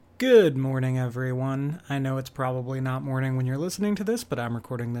Good morning, everyone. I know it's probably not morning when you're listening to this, but I'm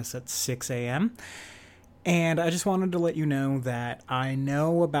recording this at 6 a.m. And I just wanted to let you know that I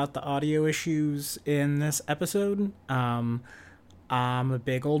know about the audio issues in this episode. I'm a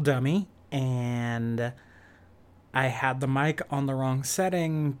big old dummy, and I had the mic on the wrong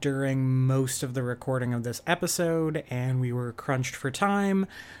setting during most of the recording of this episode, and we were crunched for time,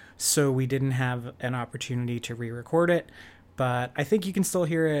 so we didn't have an opportunity to re-record it. But I think you can still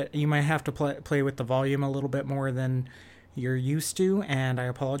hear it. You might have to play with the volume a little bit more than you're used to, and I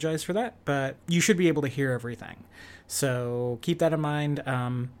apologize for that, but you should be able to hear everything. So keep that in mind.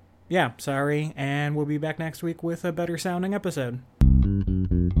 Yeah, sorry, and we'll be back next week with a better sounding episode.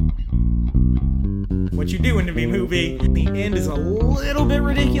 What you doing to me, movie? The end is a little bit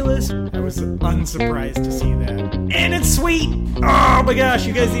ridiculous. I was unsurprised to see that. And it's sweet! Oh my gosh,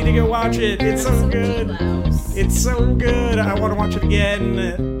 you guys need to go watch it. It's so good. It's so good. I want to watch it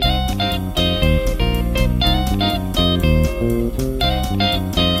again.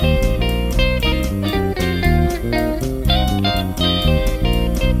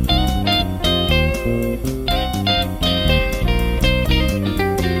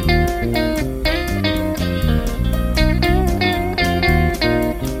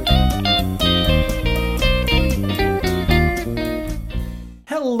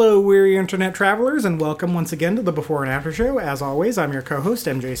 Hello, weary internet travelers, and welcome once again to the Before and After Show. As always, I'm your co-host,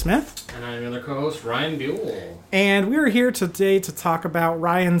 MJ Smith. And I'm your other co-host, Ryan Buell. And we are here today to talk about,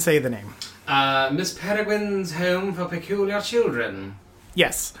 Ryan, say the name. Miss Peregrine's Home for Peculiar Children.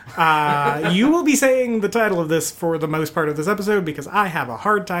 Yes. You will be saying the title of this for the most part of this episode, because I have a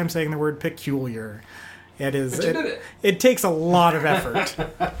hard time saying the word peculiar. But you did it. It takes a lot of effort.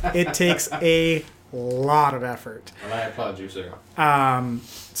 It takes a lot of effort. Well, I applaud you, sir.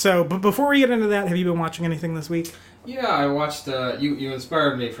 But before we get into that, have you been watching anything this week? Yeah, I watched. You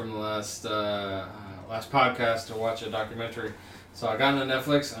inspired me from the last podcast to watch a documentary. So I got into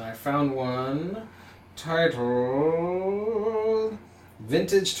Netflix and I found one titled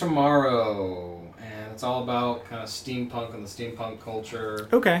 "Vintage Tomorrow," and it's all about kind of steampunk and the steampunk culture.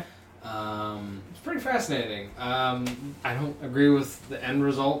 Okay. It's pretty fascinating. I don't agree with the end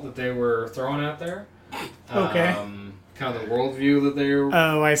result that they were throwing out there. Okay. Kind of the worldview that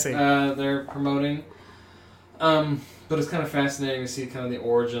I see. They're promoting. But it's kind of fascinating to see kind of the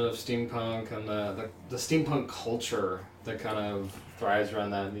origin of steampunk and the steampunk culture that kind of thrives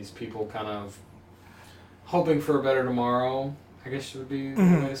around that, and these people kind of hoping for a better tomorrow, I guess would be the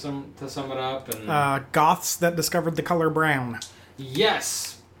way to sum it up. And Goths that discovered the color brown.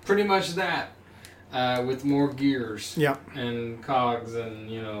 Yes! Pretty much that, with more gears, and cogs,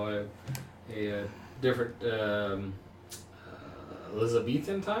 and a different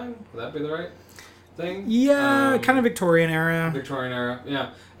Elizabethan time. Would that be the right thing? Yeah, kind of Victorian era. Victorian era,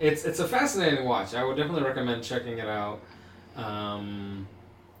 yeah. It's a fascinating watch. I would definitely recommend checking it out.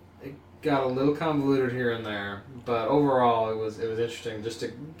 It got a little convoluted here and there, but overall it was interesting just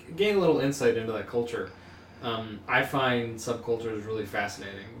to gain a little insight into that culture. I find subcultures really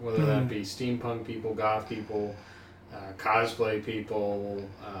fascinating, whether that be steampunk people, goth people, cosplay people,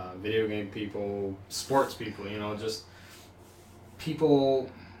 video game people, sports people, just people.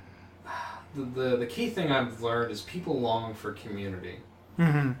 The key thing I've learned is people long for community.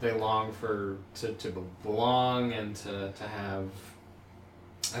 Mm-hmm. They long to belong and to have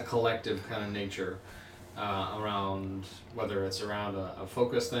a collective kind of nature. Around, whether it's around a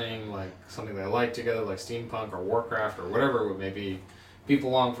focus thing, like something they like together, like steampunk or Warcraft or whatever it may be, people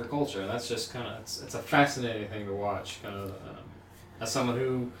long for culture, and that's just kind of, it's a fascinating thing to watch, kind of, as someone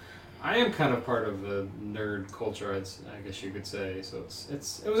who, I am kind of part of the nerd culture, I guess you could say, so it was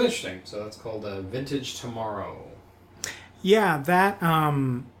interesting. So that's called Vintage Tomorrow. Yeah, that,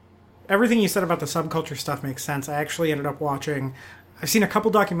 everything you said about the subculture stuff makes sense. I actually ended up watching, I've seen a couple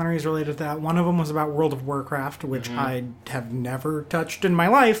documentaries related to that. One of them was about World of Warcraft, which I have never touched in my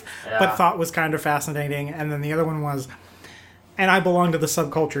life, but thought was kind of fascinating. And then the other one was, and I belong to the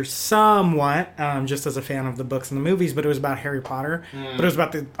subculture somewhat, just as a fan of the books and the movies, but it was about Harry Potter. But it was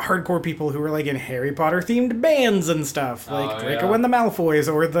about the hardcore people who were like in Harry Potter-themed bands and stuff, like Draco and the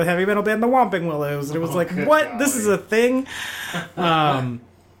Malfoys, or the heavy metal band The Whomping Willows. And it was like, what? Golly. This is a thing? Anything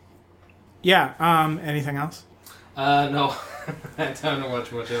else? No. I don't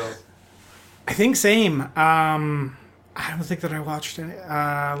watch much else. I think same. I don't think that I watched it.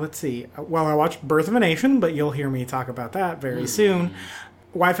 Let's see. Well, I watched Birth of a Nation, but you'll hear me talk about that very soon.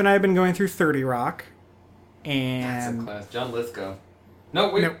 Wife and I have been going through 30 Rock. And that's a class. John Lithgow. No,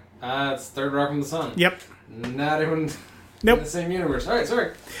 wait. Nope. It's Third Rock from the Sun. Yep. Not even in the same universe. All right,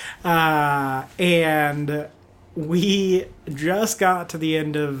 sorry. And we just got to the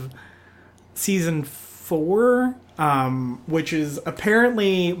end of season 4, which is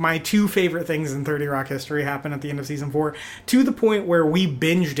apparently my 2 favorite things in 30 Rock history happen at the end of season 4, to the point where we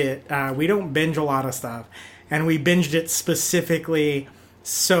binged it. We don't binge a lot of stuff, and we binged it specifically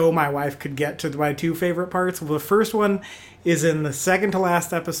so my wife could get to my 2 favorite parts. Well, the first one is in the second to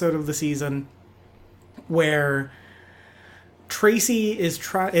last episode of the season, where Tracy is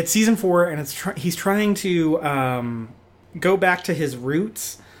it's season 4, and he's trying to go back to his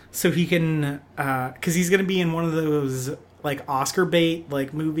roots so he can, because he's going to be in one of those like Oscar bait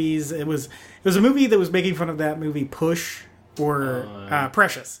like movies. It was a movie that was making fun of that movie Push, or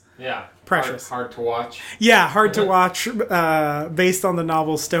Precious. Yeah. Precious. Hard to watch. Yeah, hard to watch, based on the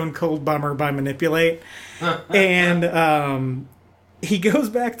novel Stone Cold Bummer by Manipulate. And he goes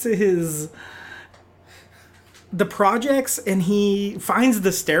back to the projects, and he finds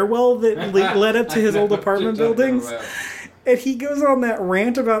the stairwell that led up to his old apartment buildings. And he goes on that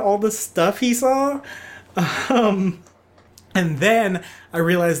rant about all the stuff he saw. And then I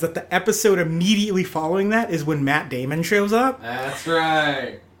realized that the episode immediately following that is when Matt Damon shows up. That's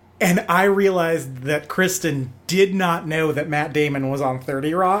right. And I realized that Kristen did not know that Matt Damon was on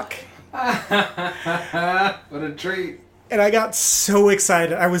 30 Rock. What a treat. And I got so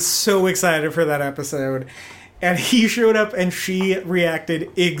excited. I was so excited for that episode. And he showed up, and she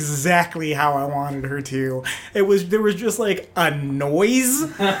reacted exactly how I wanted her to. There was just like a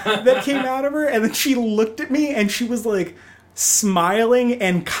noise that came out of her, and then she looked at me, and she was like smiling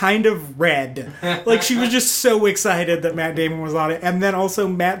and kind of red. Like, she was just so excited that Matt Damon was on it. And then also,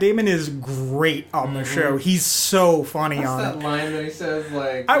 Matt Damon is great on the show. He's so funny on it. What's that line that he says,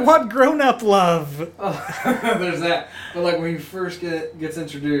 like... I want grown-up love. Oh, there's that. But like when he first gets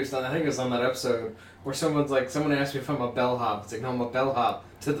introduced, and I think it's on that episode, where someone asked me if I'm a bellhop. It's like, no, I'm a bellhop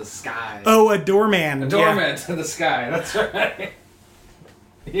to the sky. Oh, a doorman. A doorman to the sky. That's right.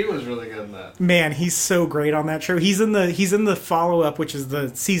 He was really good in that. Man, he's so great on that show. He's in the follow-up, which is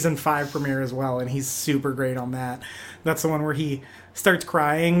the season 5 premiere as well, and he's super great on that. That's the one where he starts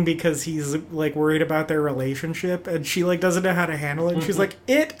crying because he's like worried about their relationship, and she like doesn't know how to handle it. And she's like,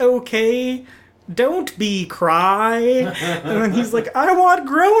 "It okay? Don't be cry." And then he's like, "I want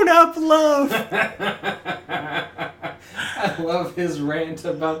grown-up love." I love his rant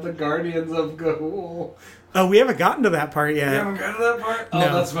about the Guardians of Ga'Hoole. Oh, we haven't gotten to that part yet. You haven't gotten to that part? Oh,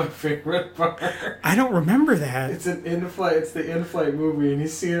 No. That's my favorite part. I don't remember that. It's the in-flight movie, and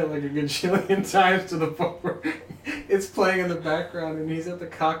he's seen it like a gajillion times to the point where it's playing in the background, and he's at the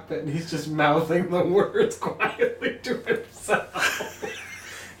cockpit, and he's just mouthing the words quietly to himself.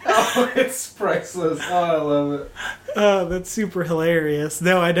 Oh, it's priceless. Oh, I love it. Oh, that's super hilarious.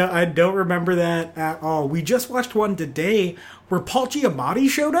 No, I don't remember that at all. We just watched one today where Paul Giamatti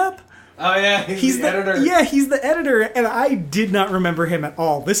showed up. Oh, yeah, he's the editor. Yeah, he's the editor, and I did not remember him at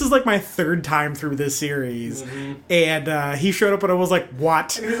all. This is like my 3rd time through this series, and he showed up, and I was like,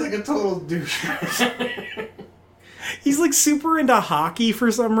 what? And he's like a total douche. He's like super into hockey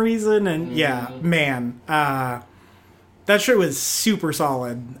for some reason, and yeah, man, that show is super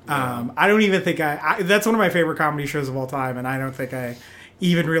solid. I don't even think that's one of my favorite comedy shows of all time, and I don't think I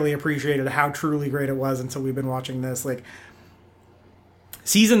even really appreciated how truly great it was until we've been watching this. Like,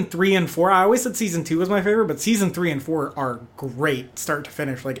 season 3 and 4, I always said season 2 was my favorite, but season 3 and 4 are great start to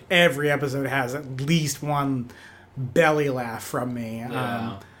finish. Like, every episode has at least one belly laugh from me.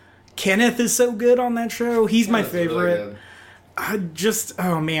 Yeah. Kenneth is so good on that show. He's my favorite. Really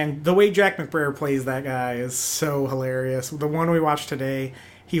Oh man, the way Jack McBrayer plays that guy is so hilarious. The one we watched today,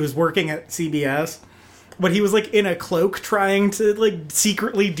 he was working at CBS, but he was like in a cloak trying to like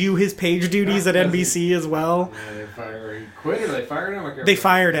secretly do his page duties at NBC as well. Yeah, he quit, or they fired him? They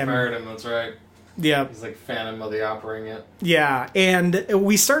fired him. They fired him, that's right. Yeah. He's like Phantom of the Opera-ing it. Yeah, and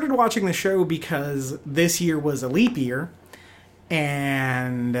we started watching the show because this year was a leap year,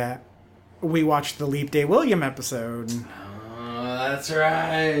 and we watched the Leap Day William episode. That's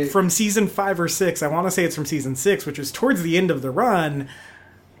right. From season 5 or 6. I want to say it's from season 6, which was towards the end of the run,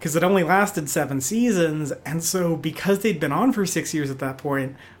 because it only lasted 7 seasons. And so because they'd been on for 6 years at that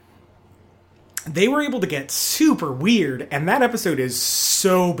point, they were able to get super weird. And that episode is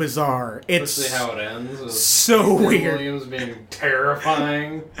so bizarre. It's Especially how it ends. With so Bill weird. Williams being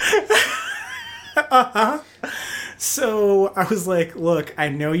terrifying. So I was like, look, I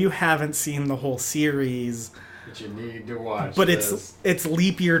know you haven't seen the whole series, But you need to watch but this. it's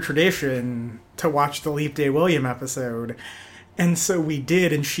leap year tradition to watch the Leap Day William episode. And so we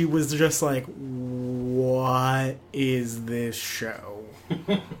did, and she was just like, what is this show?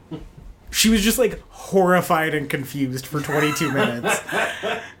 She was just like horrified and confused for 22 minutes.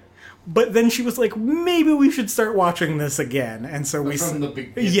 But then she was like, maybe we should start watching this again. And so From the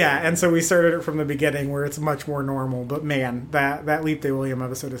beginning. Yeah, and so we started it from the beginning where it's much more normal. But man, that Leap Day William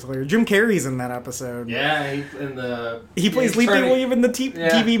episode is hilarious. Jim Carrey's in that episode. Yeah, he plays Leap Day William in the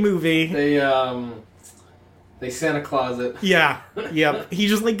TV movie. They Santa Claus it. Yeah, yep. He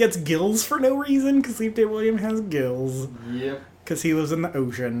just like gets gills for no reason because Leap Day William has gills. Yep. Because he lives in the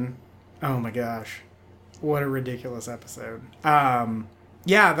ocean. Oh my gosh. What a ridiculous episode.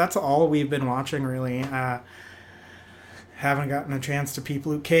 Yeah, that's all we've been watching, really. Haven't gotten a chance to peep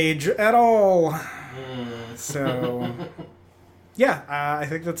Luke Cage at all. So, yeah, I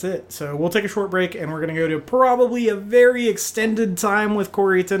think that's it. So we'll take a short break, and we're going to go to probably a very extended time with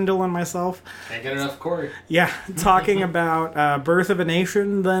Corey Tyndall and myself. Can't get enough Corey. Yeah, talking about Birth of a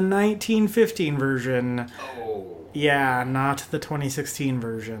Nation, the 1915 version. Oh. Yeah, not the 2016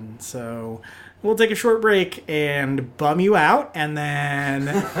 version. So we'll take a short break and bum you out, and then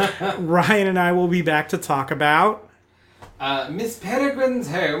Ryan and I will be back to talk about Miss Peregrine's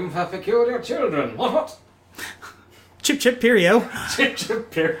Home for Peculiar Children. What? Chip Chip Perio. Chip Chip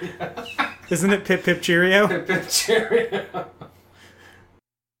Perio. Isn't it Pip Pip Cheerio? Pip Pip Cheerio.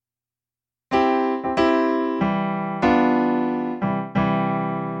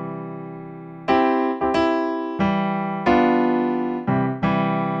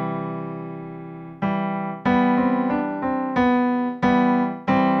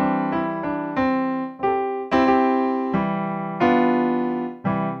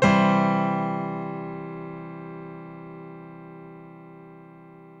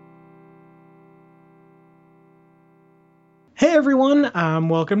 Hey everyone,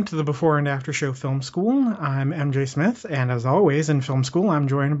 welcome to the Before and After Show Film School. I'm MJ Smith, and as always in Film School, I'm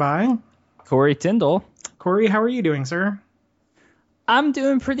joined by Corey Tyndall. Corey, how are you doing, sir? I'm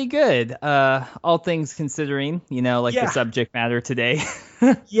doing pretty good, all things considering, the subject matter today.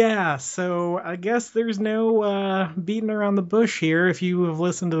 Yeah, so I guess there's no beating around the bush here. If you have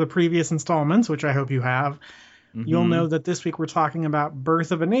listened to the previous installments, which I hope you have, you'll know that this week we're talking about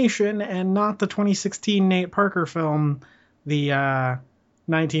Birth of a Nation and not the 2016 Nate Parker film, the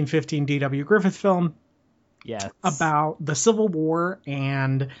 1915 D.W. Griffith film. Yes. About the Civil War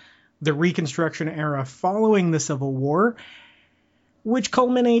and the Reconstruction era following the Civil War, which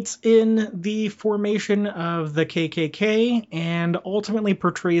culminates in the formation of the KKK and ultimately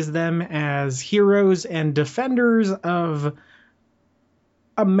portrays them as heroes and defenders of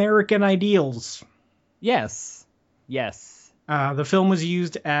American ideals. Yes. The film was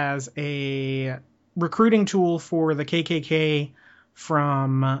used as a recruiting tool for the KKK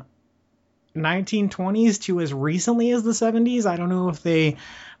from 1920s to as recently as the 70s. I don't know if they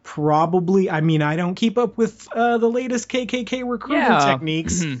probably, I don't keep up with the latest KKK recruitment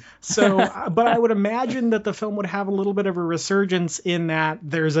techniques. So, but I would imagine that the film would have a little bit of a resurgence in that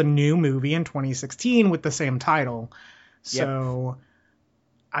there's a new movie in 2016 with the same title. So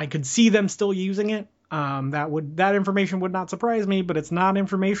I could see them still using it. That information would not surprise me, but it's not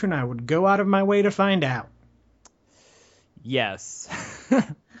information I would go out of my way to find out. Yes.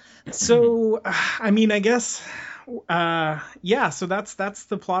 So, I guess, so that's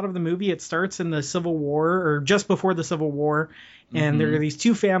the plot of the movie. It starts in the Civil War, or just before the Civil War, and there are these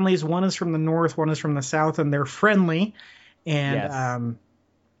two families. One is from the North, one is from the South, and they're friendly. And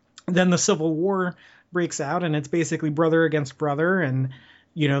then the Civil War breaks out, and it's basically brother against brother, and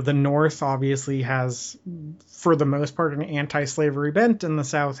the North obviously has, for the most part, an anti-slavery bent, and the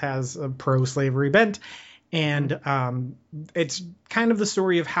South has a pro-slavery bent. And it's kind of the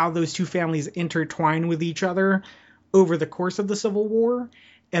story of how those two families intertwine with each other over the course of the Civil War.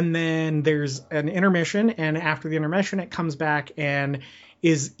 And then there's an intermission, and after the intermission, it comes back and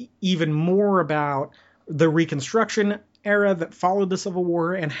is even more about the Reconstruction era that followed the Civil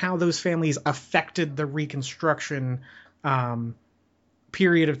War and how those families affected the Reconstruction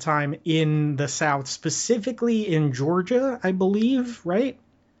period of time in the South, specifically in Georgia, I believe, right?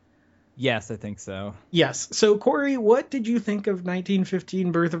 Yes, I think so. Yes. So, Corey, what did you think of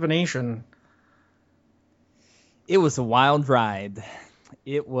 1915 Birth of a Nation? It was a wild ride.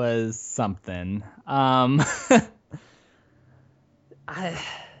 It was something.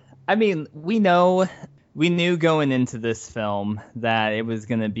 We knew going into this film that it was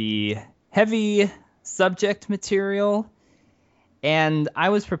going to be heavy subject material, and I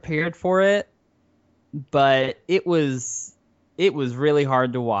was prepared for it, but it was really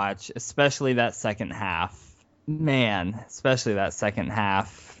hard to watch, especially that second half. Man, especially that second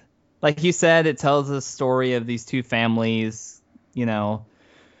half. Like you said, it tells the story of these two families,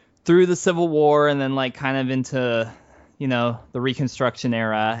 through the Civil War and then like kind of into, the Reconstruction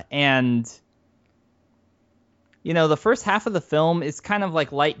era. And the first half of the film is kind of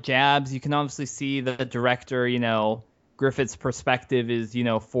like light jabs. You can obviously see the director, Griffith's perspective is,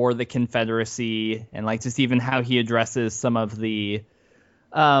 for the Confederacy, and like just even how he addresses some of the,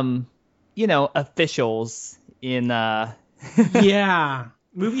 officials in. Yeah.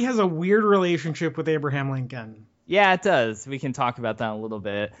 Movie has a weird relationship with Abraham Lincoln. Yeah, it does. We can talk about that in a little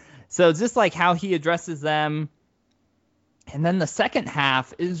bit. So just like how he addresses them. And then the second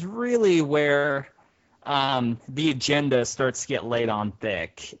half is really where the agenda starts to get laid on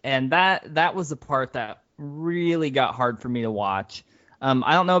thick. And that was the part that really got hard for me to watch. I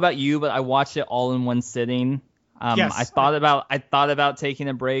don't know about you, but I watched it all in one sitting. Yes. I thought about taking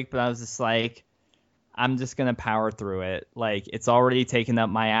a break, but I was just like, I'm just going to power through it. Like, it's already taken up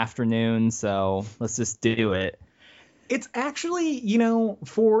my afternoon, so let's just do it. It's actually,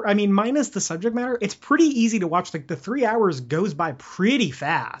 minus the subject matter, it's pretty easy to watch. Like, the 3 hours goes by pretty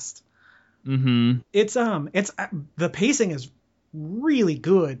fast. Mm-hmm. It's the pacing is really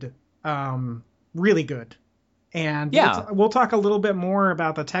good. Really good. And yeah, we'll talk a little bit more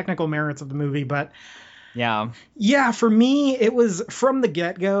about the technical merits of the movie, but yeah, for me, it was from the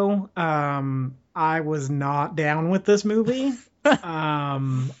get-go. I was not down with this movie.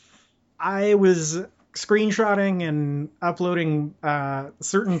 I was screenshotting and uploading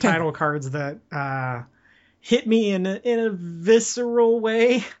certain title cards that hit me in a visceral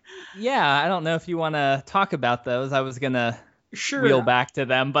way. Yeah, I don't know if you want to talk about those. I was gonna sure wheel back to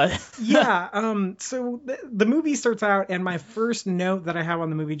them, but yeah. So the movie starts out, and my first note that I have on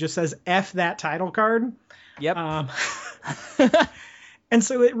the movie just says "F that title card." Yep. And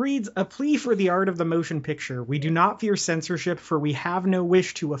so it reads, "A plea for the art of the motion picture. We do not fear censorship, for we have no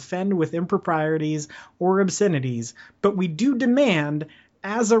wish to offend with improprieties or obscenities, but we do demand,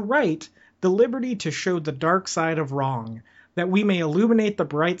 as a right, the liberty to show the dark side of wrong, that we may illuminate the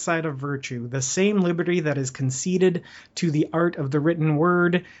bright side of virtue, the same liberty that is conceded to the art of the written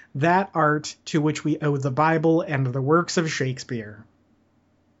word, that art to which we owe the Bible and the works of Shakespeare."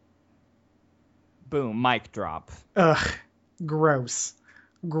 Boom, mic drop. Ugh, gross.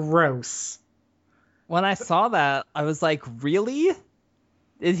 Gross. When I saw that, I was like, really?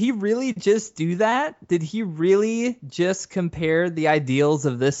 Did he really just do that? Did he really just compare the ideals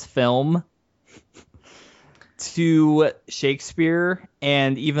of this film to Shakespeare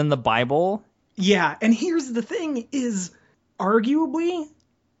and even the Bible? Yeah, and here's the thing is, arguably,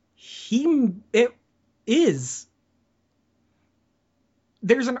 it is.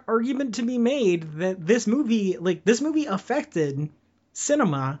 There's an argument to be made that this movie affected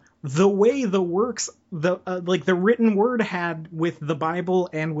cinema the way the works, the written word had with the Bible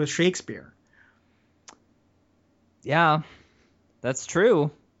and with Shakespeare. Yeah, that's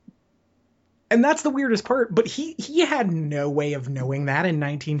true. And that's the weirdest part, but he had no way of knowing that in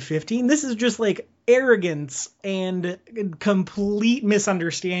 1915. This is just like arrogance and complete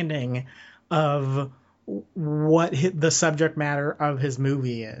misunderstanding of what the subject matter of his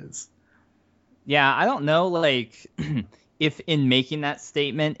movie is. Yeah, I don't know, like, if in making that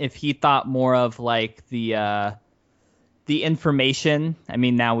statement, if he thought more of like the information, I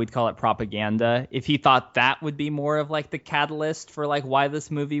mean, now we'd call it propaganda, if he thought that would be more of like the catalyst for like why this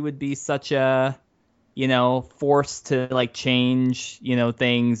movie would be such a, force to like change,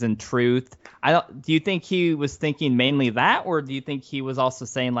 things and truth. Do you think he was thinking mainly that, or do you think he was also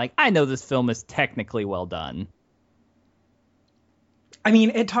saying like, I know this film is technically well done? I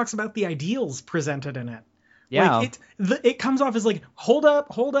mean, it talks about the ideals presented in it. Yeah. Like it comes off as like, hold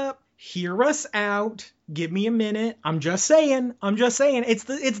up, hear us out, give me a minute. I'm just saying. It's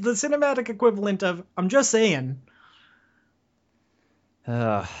the cinematic equivalent of I'm just saying.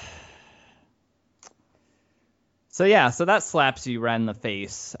 So that slaps you right in the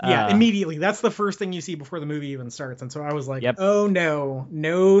face. Yeah, immediately. That's the first thing you see before the movie even starts. And so I was like, yep. Oh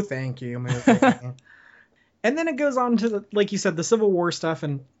no, thank you, movie. And then it goes on to, like you said, the Civil War stuff.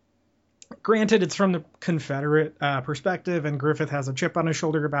 And granted, it's from the Confederate perspective, and Griffith has a chip on his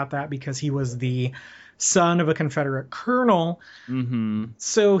shoulder about that because he was the son of a Confederate colonel. Mm-hmm.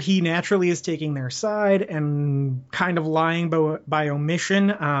 So he naturally is taking their side and kind of lying by omission,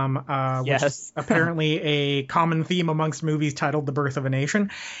 yes. Which is apparently a common theme amongst movies titled The Birth of a Nation.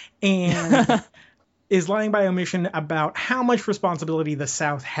 And is lying by omission about how much responsibility the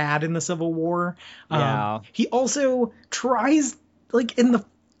South had in the Civil War. Yeah. He also tries, like in the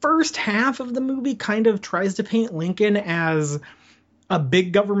first half of the movie, kind of tries to paint Lincoln as a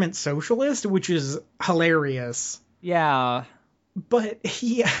big government socialist, which is hilarious. Yeah. But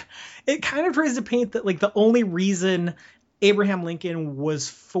it kind of tries to paint that like the only reason Abraham Lincoln was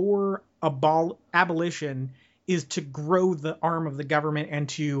for abolition is to grow the arm of the government and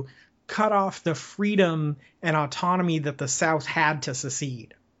to cut off the freedom and autonomy that the South had to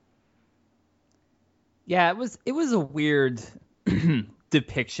secede. Yeah, it was a weird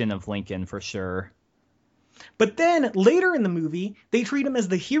depiction of Lincoln for sure. But then later in the movie, they treat him as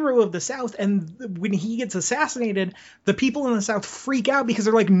the hero of the South, and when he gets assassinated, the people in the South freak out because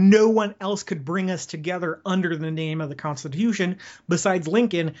they're like, no one else could bring us together under the name of the Constitution besides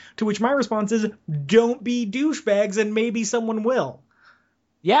Lincoln, to which my response is, don't be douchebags and maybe someone will.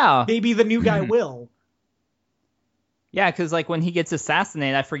 Yeah. Maybe the new guy will. Yeah, because like when he gets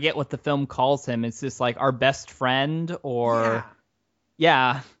assassinated, I forget what the film calls him. It's just like our best friend or...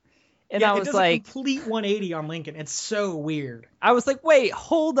 Yeah. And I was it does like... a complete 180 on Lincoln. It's so weird. I was like, wait,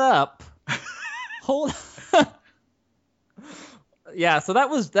 hold up. Hold Yeah, so that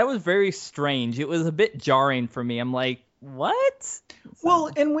was very strange. It was a bit jarring for me. I'm like, what? Well,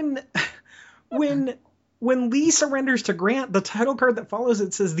 and when Lee surrenders to Grant, the title card that follows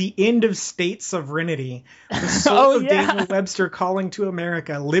it says the end of state sovereignty. The soul of Daniel Webster calling to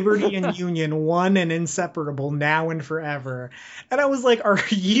America, liberty and union, one and inseparable, now and forever. And I was like, are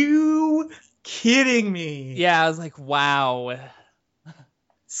you kidding me? Yeah, I was like, wow.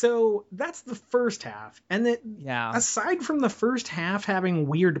 So that's the first half. And aside from the first half having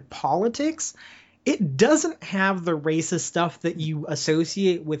weird politics, it doesn't have the racist stuff that you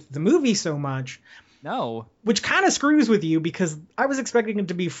associate with the movie so much. No. Which kind of screws with you because I was expecting it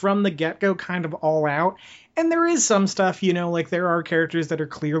to be from the get-go kind of all out. And there is some stuff, like there are characters that are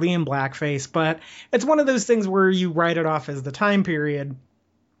clearly in blackface, but it's one of those things where you write it off as the time period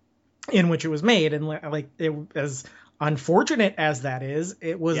in which it was made. And like as unfortunate as that is,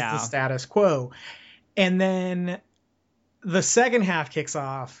 it was the status quo. And then the second half kicks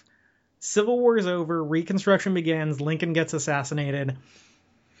off. Civil War is over. Reconstruction begins. Lincoln gets assassinated.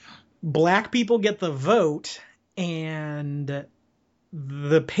 Black people get the vote, and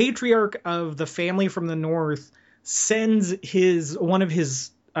the patriarch of the family from the North sends one of his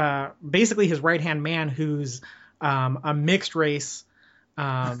basically his right-hand man, who's a mixed race,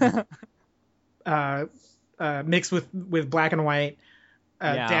 mixed with black and white,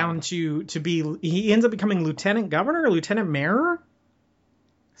 down to be. He ends up becoming lieutenant governor or lieutenant mayor.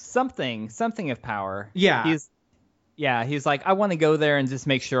 Something of power. Yeah. He's like, I want to go there and just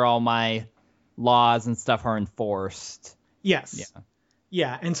make sure all my laws and stuff are enforced. Yes.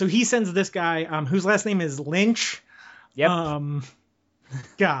 Yeah. And so he sends this guy, whose last name is Lynch. Yep.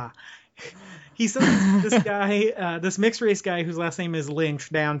 He sends this guy, this mixed race guy whose last name is Lynch,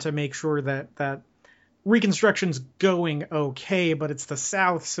 down to make sure that Reconstruction's going okay, but it's the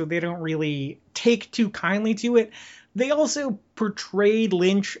South, so they don't really take too kindly to it. They also portrayed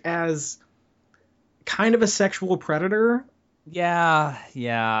Lynch as kind of a sexual predator.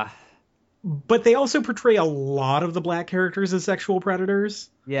 Yeah. But they also portray a lot of the black characters as sexual predators.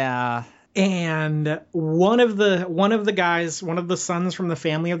 Yeah. And one of the sons from the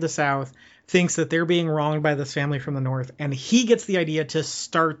family of the South thinks that they're being wronged by this family from the North, and he gets the idea to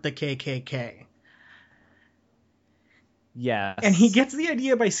start the KKK. Yes. And he gets the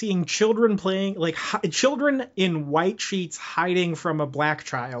idea by seeing children playing, like children in white sheets hiding from a black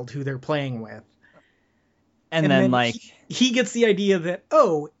child who they're playing with. And then he gets the idea that,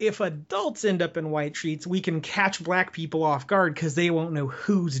 if adults end up in white sheets, we can catch black people off guard because they won't know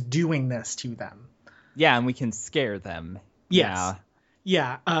who's doing this to them. Yeah, and we can scare them. Yes.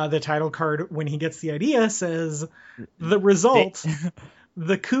 Yeah. The title card, when he gets the idea, says, the result,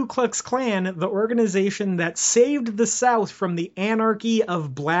 the Ku Klux Klan, the organization that saved the South from the anarchy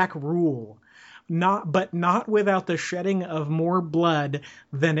of black rule. But not without the shedding of more blood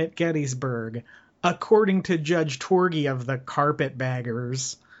than at Gettysburg. According to Judge Torgey of the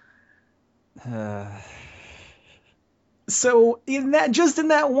Carpetbaggers. So in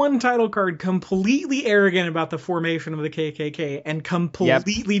that one title card, completely arrogant about the formation of the KKK and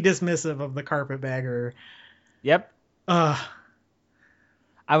completely dismissive of the Carpetbagger. Yep. I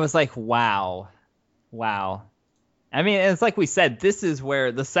was like, wow. I mean, it's like we said, this is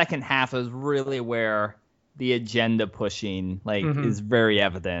where the second half is really where the agenda pushing is very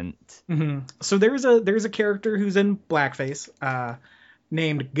evident. Mm-hmm. So there's a character who's in blackface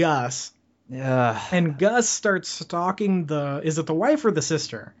named Gus. Yeah. And Gus starts stalking is it the wife or the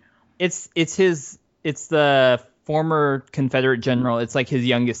sister? It's the former Confederate general. It's like his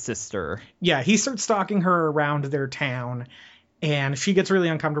youngest sister. Yeah, he starts stalking her around their town, and she gets really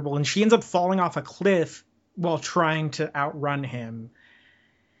uncomfortable, and she ends up falling off a cliff while trying to outrun him.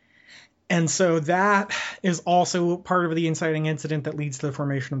 And so that is also part of the inciting incident that leads to the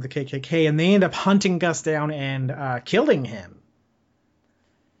formation of the KKK. And they end up hunting Gus down and killing him.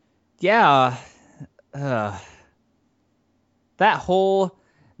 Yeah. That whole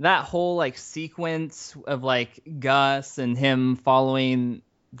that whole like sequence of like Gus and him following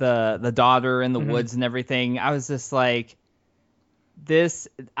the daughter in the woods and everything, I was just like,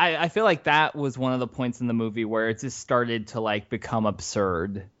 I feel like that was one of the points in the movie where it just started to like become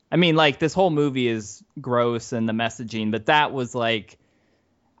absurd. I mean, like, this whole movie is gross and the messaging, but that was like,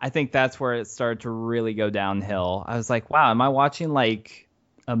 I think that's where it started to really go downhill. I was like, wow, am I watching like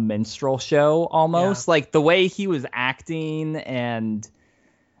a minstrel show almost? Yeah. Like the way he was acting and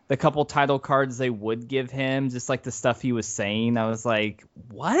the couple title cards they would give him, just like the stuff he was saying, I was like,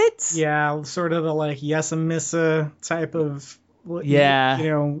 what? Yeah, sort of the like yes and missa type of,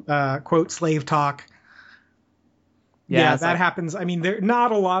 quote, slave talk. Yeah, that happens. I mean,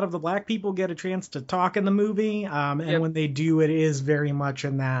 not a lot of the black people get a chance to talk in the movie, and when they do, it is very much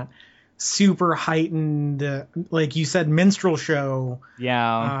in that super heightened, like you said, minstrel show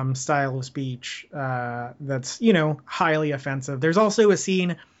style of speech that's, highly offensive. There's also a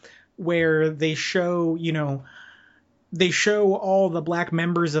scene where they show all the black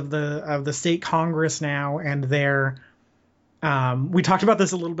members of the state Congress now, and they're we talked about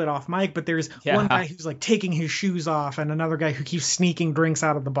this a little bit off mic, but there's one guy who's like taking his shoes off, and another guy who keeps sneaking drinks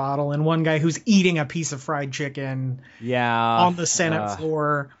out of the bottle, and one guy who's eating a piece of fried chicken on the Senate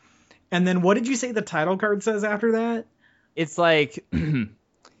floor. And then what did you say the title card says after that? It's like,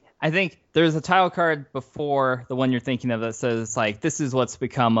 I think there's a title card before the one you're thinking of that says like, this is what's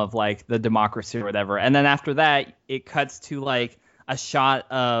become of like the democracy or whatever. And then after that, it cuts to like a shot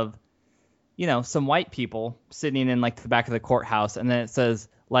of, some white people sitting in like the back of the courthouse. And then it says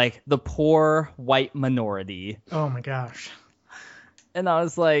like the poor white minority. Oh my gosh. And I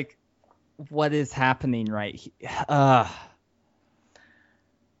was like, what is happening right here?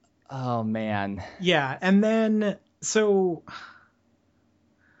 Oh man. Yeah. And then, so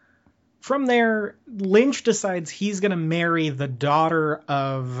from there, Lynch decides he's going to marry the daughter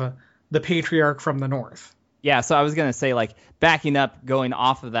of the patriarch from the North. Yeah. So I was going to say, like, backing up, going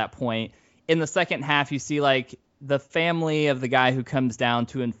off of that point, in the second half, you see like the family of the guy who comes down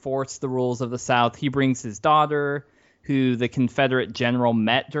to enforce the rules of the South. He brings his daughter, who the Confederate general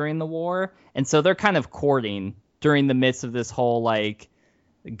met during the war. And so they're kind of courting during the midst of this whole like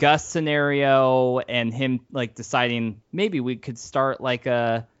Gus scenario, and him like deciding maybe we could start like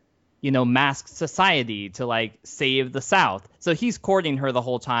a, masked society to like save the South. So he's courting her the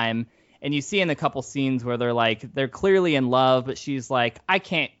whole time. And you see in a couple scenes where they're clearly in love, but she's like, I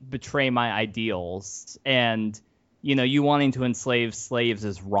can't betray my ideals. And, you wanting to enslave slaves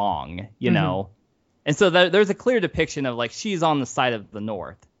is wrong, know? And so there's a clear depiction of like, she's on the side of the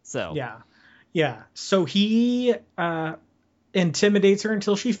North. So yeah. So he intimidates her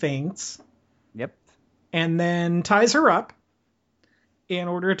until she faints. Yep. And then ties her up in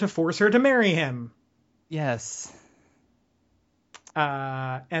order to force her to marry him. Yes.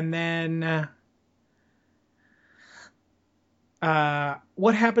 And then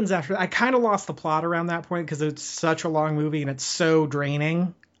what happens after that? I kind of lost the plot around that point because it's such a long movie and it's so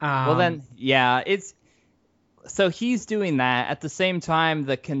draining. So he's doing that. At the same time,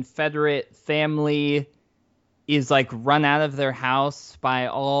 the Confederate family is like run out of their house by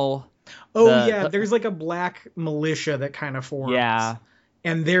all. There's like a black militia that kind of forms. Yeah.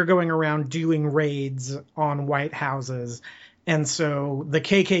 And they're going around doing raids on white houses. And so the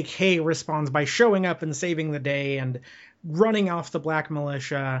KKK responds by showing up and saving the day and running off the black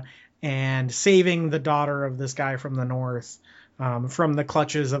militia and saving the daughter of this guy from the North from the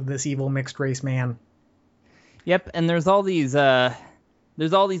clutches of this evil mixed race man. Yep. And there's all these like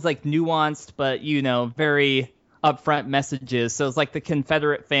nuanced, but, very upfront messages. So it's like the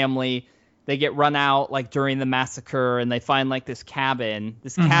Confederate family, they get run out like during the massacre, and they find like this cabin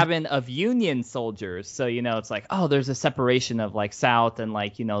of Union soldiers. So, it's like, oh, there's a separation of like South and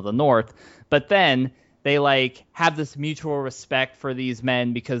like, the North. But then they like have this mutual respect for these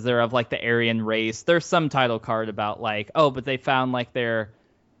men because they're of like the Aryan race. There's some title card about like, oh, but they found like their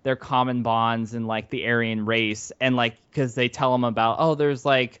common bonds in like the Aryan race. And like, because they tell them about, oh, there's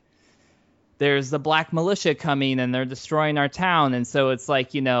the black militia coming and they're destroying our town. And so it's like,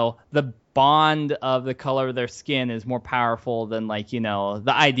 the bond of the color of their skin is more powerful than like, the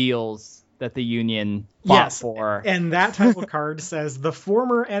ideals that the Union fought for. And that title card says the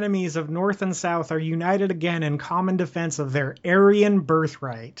former enemies of North and South are united again in common defense of their Aryan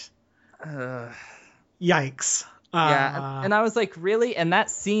birthright. Yikes. And I was like, really? And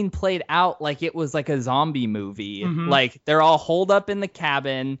that scene played out like it was like a zombie movie. Like they're all holed up in the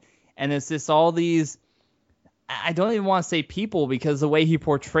cabin, and it's just all these, I don't even want to say people, because the way he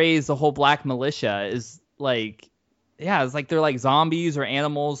portrays the whole black militia is like, it's like they're like zombies or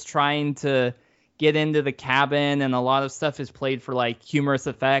animals trying to get into the cabin, and a lot of stuff is played for like humorous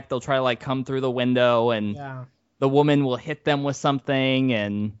effect. They'll try to like come through the window, and the woman will hit them with something,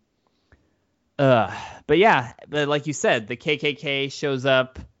 and but like you said, the KKK shows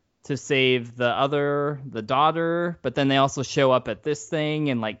up to save the daughter, but then they also show up at this thing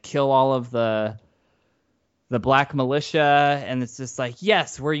and like kill all of the black militia, and it's just like,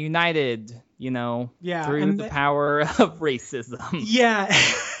 yes, we're united, through the power of racism. Yeah.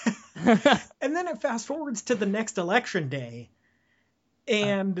 And then it fast forwards to the next election day,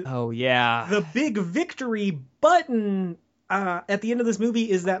 and the big victory button at the end of this movie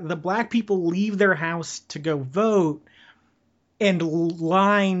is that the black people leave their house to go vote, and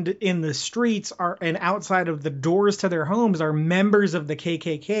lined in the streets and outside of the doors to their homes are members of the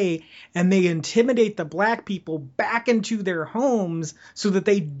KKK, and they intimidate the black people back into their homes so that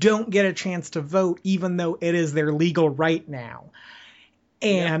they don't get a chance to vote, even though it is their legal right now.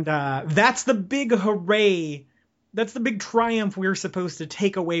 And that's the big hooray. That's the big triumph we're supposed to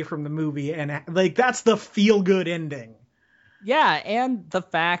take away from the movie. And like, that's the feel good ending. Yeah. And the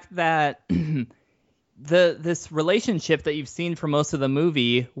fact that this relationship that you've seen for most of the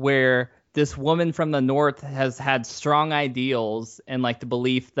movie, where this woman from the North has had strong ideals and like the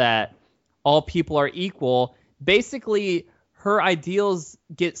belief that all people are equal, basically her ideals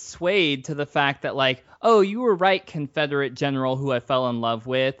get swayed to the fact that like, oh, you were right, Confederate general who I fell in love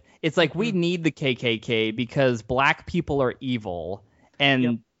with. It's like, we need the KKK because black people are evil.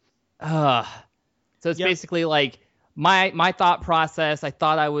 And so it's basically like my thought process. I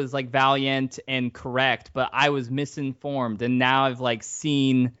thought I was like valiant and correct, but I was misinformed. And now I've like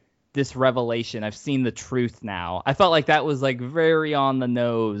seen this revelation. I've seen the truth now. I felt like that was like very on the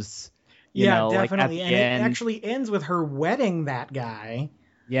nose. Definitely. Like and it actually ends with her wedding that guy.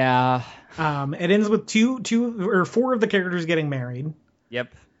 Yeah. It ends with two or four of the characters getting married.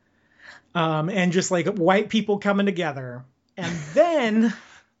 Yep. And just like white people coming together. And then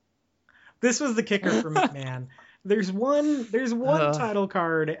this was the kicker for me, man. There's one title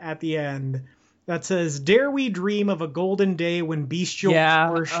card at the end that says, "Dare we dream of a golden day when bestial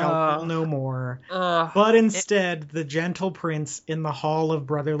war shall rule no more, but instead the gentle prince in the hall of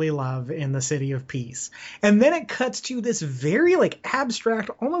brotherly love in the city of peace." And then it cuts to this very like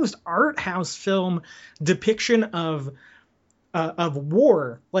abstract, almost art house film depiction of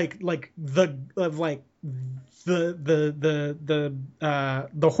war, the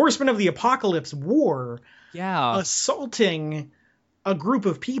Horsemen of the Apocalypse war, assaulting a group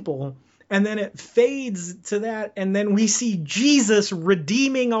of people. And then it fades to that, and then we see Jesus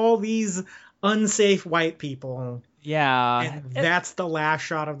redeeming all these unsafe white people. Yeah. And that's the last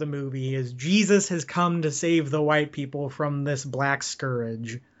shot of the movie, is Jesus has come to save the white people from this black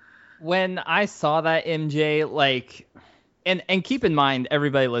scourge. When I saw that, MJ, like, and keep in mind,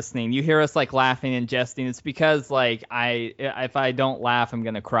 everybody listening, you hear us like laughing and jesting. It's because like if I don't laugh, I'm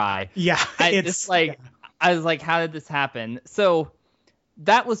gonna cry. Yeah. I was like, how did this happen? So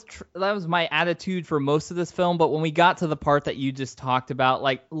that was my attitude for most of this film, but when we got to the part that you just talked about,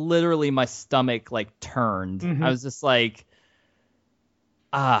 like literally my stomach like turned. Mm-hmm. I was just like,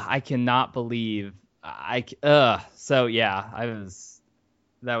 I cannot believe so yeah,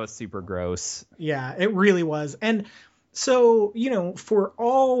 that was super gross. Yeah, it really was. And so, for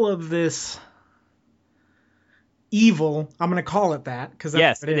all of this evil, I'm going to call it that, because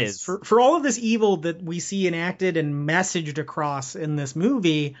that's what it is. For all of this evil that we see enacted and messaged across in this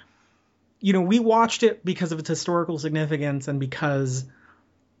movie, we watched it because of its historical significance, and because,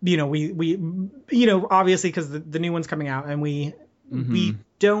 we obviously because the new one's coming out, and we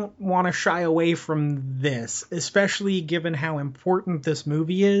don't want to shy away from this, especially given how important this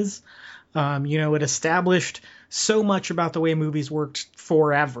movie is. It established so much about the way movies worked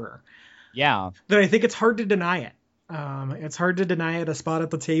forever. Yeah. That I think it's hard to deny it. It's hard to deny it a spot at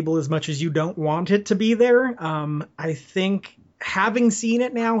the table as much as you don't want it to be there. I think having seen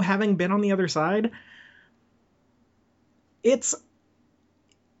it now, having been on the other side, it's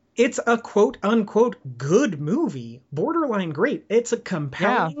a quote unquote good movie, borderline great. It's a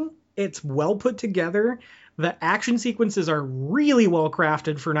compelling, it's well put together. The action sequences are really well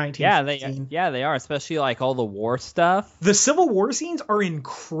crafted for 1915. Yeah, they are, especially like all the war stuff. The Civil War scenes are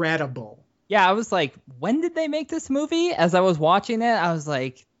incredible. Yeah, I was like, when did they make this movie? As I was watching it, I was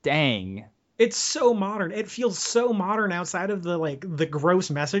like, dang. It's so modern. It feels so modern outside of the gross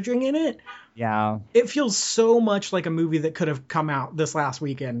messaging in it. Yeah. It feels so much like a movie that could have come out this last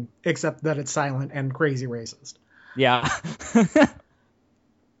weekend, except that it's silent and crazy racist. Yeah.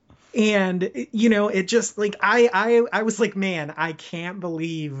 And, it just like, I was like, man, I can't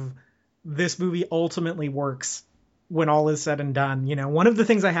believe this movie ultimately works when all is said and done. You know, one of the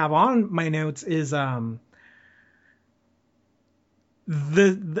things I have on my notes is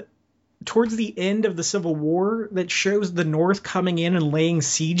the towards the end of the Civil War that shows the North coming in and laying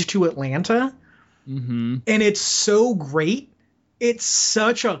siege to Atlanta. Mm-hmm. And it's so great. It's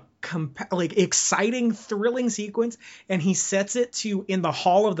such a exciting, thrilling sequence. And he sets it to in the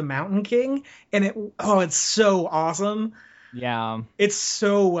Hall of the Mountain King. And it's so awesome. Yeah. It's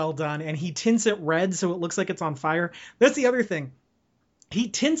so well done. And he tints it red so it looks like it's on fire. That's the other thing. He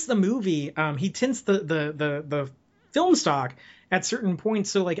tints the movie. He tints the film stock at certain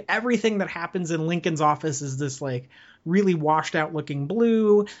points. So like everything that happens in Lincoln's office is this like really washed out looking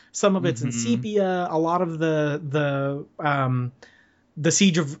blue. Some of it's in sepia. A lot of the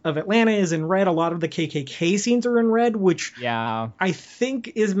siege of Atlanta is in red. A lot of the KKK scenes are in red, which I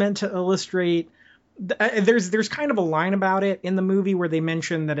think is meant to illustrate. There's kind of a line about it in the movie where they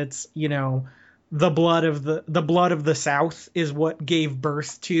mention that it's, you know, the blood of the South is what gave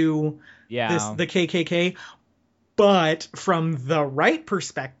birth to the KKK. But from the right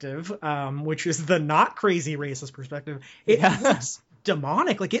perspective, which is the not crazy racist perspective, it looks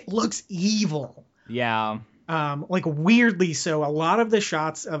demonic. Like it looks evil. Yeah. Like weirdly so. A lot of the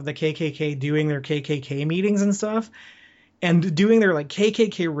shots of the KKK doing their KKK meetings and stuff and doing their like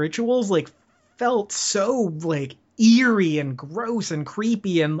KKK rituals like felt so like eerie and gross and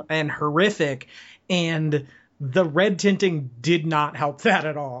creepy and horrific. And the red tinting did not help that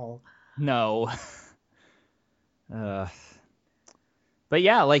at all. No. But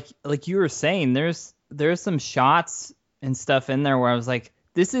yeah, like you were saying, there's some shots and stuff in there where I was like,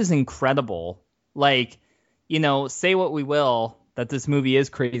 this is incredible. Like, you know, say what we will that this movie is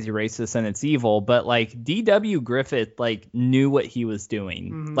crazy racist and it's evil, but like D.W. Griffith like knew what he was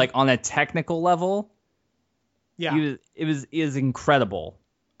doing, like on a technical level. Yeah, it is incredible.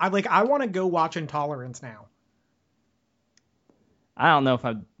 I want to go watch Intolerance now. I don't know if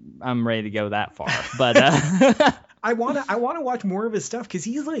I'm ready to go that far, but I want to watch more of his stuff because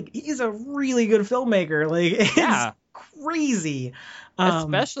he's a really good filmmaker. Like it's crazy,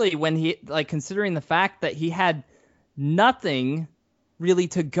 especially when he like considering the fact that he had nothing really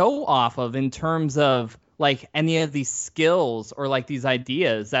to go off of in terms of like any of these skills or like these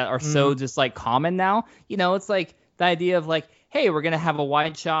ideas that are so just like common now. You know, it's like the idea of like, hey, we're going to have a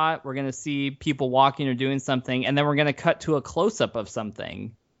wide shot. We're going to see people walking or doing something. And then we're going to cut to a close up of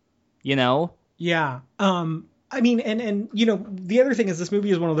something, you know? Yeah. I mean, and you know, the other thing is this movie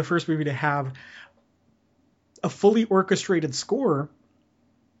is one of the first movies to have a fully orchestrated score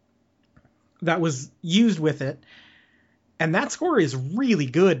that was used with it. And that score is really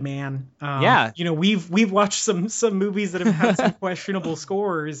good, man. You know, we've watched some movies that have had some questionable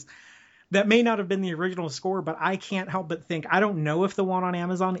scores that may not have been the original score, but I can't help but think, I don't know if the one on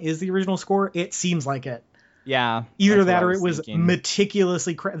Amazon is the original score. It seems like it. Yeah. Either that or it was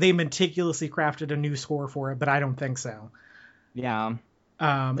meticulously crafted a new score for it, but I don't think so. Yeah.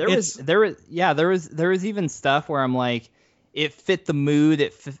 There was even stuff where I'm like, it fit the mood.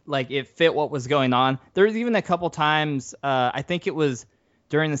 It fit what was going on. There was even a couple times, I think it was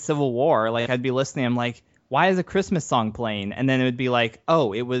during the Civil War, like I'd be listening. I'm like, why is a Christmas song playing? And then it would be like,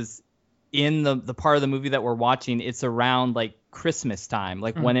 oh, it was in the part of the movie that we're watching. It's around like Christmas time,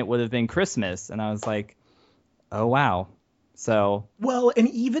 like when it would have been Christmas. And I was like, oh, wow. So. Well, and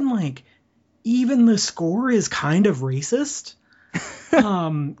even the score is kind of racist.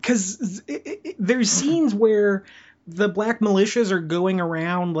 Because there's scenes where the black militias are going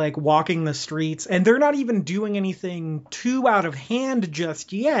around like walking the streets and they're not even doing anything too out of hand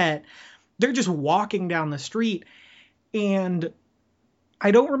just yet. They're just walking down the street. And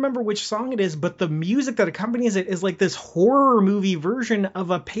I don't remember which song it is, but the music that accompanies it is like this horror movie version of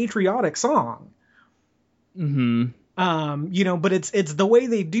a patriotic song. Mm-hmm. You know, but it's the way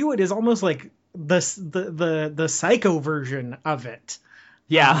they do it is almost like the Psycho version of it.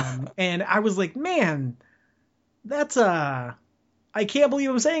 Yeah. And I was like, man, that's I can't believe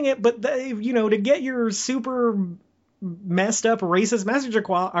I'm saying it, but you know, to get your super messed up racist message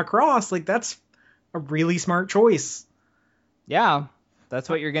across, like that's a really smart choice. Yeah. That's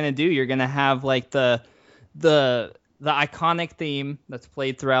what you're going to do. You're going to have like the iconic theme that's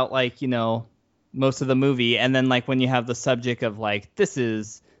played throughout, like, you know, most of the movie. And then like when you have the subject of like, this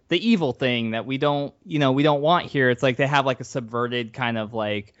is the evil thing that we don't want here. It's like they have like a subverted kind of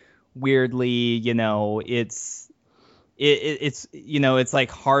like weirdly, you know, it's you know, it's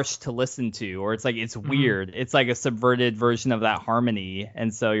like harsh to listen to, or it's like, it's weird. It's like a subverted version of that harmony.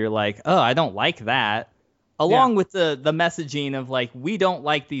 And so you're like, oh, I don't like that. Along with the messaging of like, we don't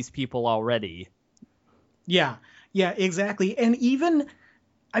like these people already. Yeah, exactly. And even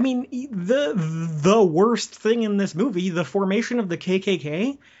I mean, the worst thing in this movie, the formation of the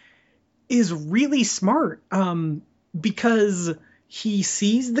KKK, is really smart. Because he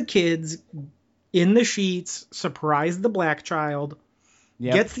sees the kids in the sheets, surprise the black child,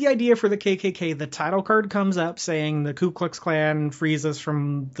 gets the idea for the KKK. The title card comes up saying the Ku Klux Klan frees us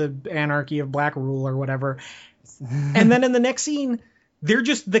from the anarchy of black rule or whatever. And then in the next scene, they're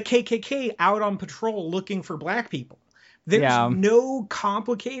just the KKK out on patrol looking for black people. There's no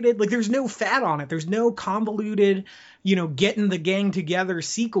complicated, like there's no fat on it. There's no convoluted, getting the gang together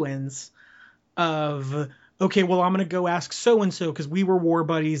sequence of, okay, well, I'm going to go ask so-and-so because we were war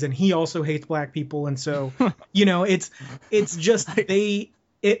buddies and he also hates black people. And so, it's just,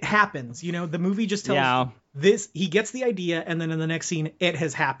 it happens, the movie just tells this, he gets the idea. And then in the next scene, it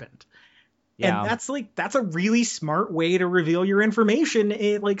has happened. Yeah. And that's a really smart way to reveal your information,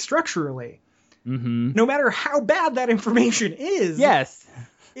 structurally. Mm-hmm. No matter how bad that information is. Yes.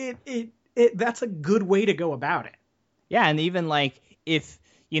 That's a good way to go about it. Yeah. And even if,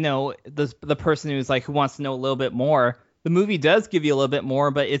 the person who wants to know a little bit more, the movie does give you a little bit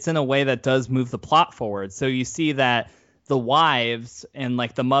more, but it's in a way that does move the plot forward. So you see that the wives and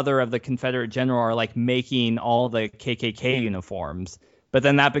the mother of the Confederate general are making all the KKK uniforms. But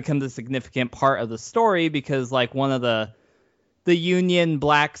then that becomes a significant part of the story because one of the Union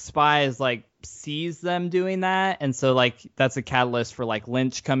black spies sees them doing that. And so that's a catalyst for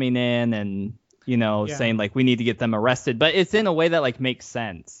Lynch coming in and, saying we need to get them arrested. But it's in a way that makes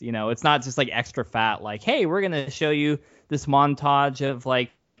sense. It's not just extra fat, hey, we're going to show you this montage of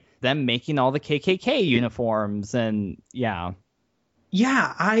them making all the KKK uniforms. And yeah.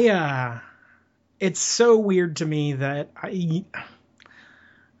 Yeah. It's so weird to me that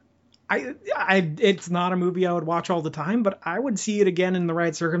it's not a movie I would watch all the time, but I would see it again in the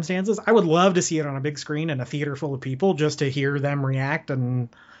right circumstances. I would love to see it on a big screen in a theater full of people just to hear them react and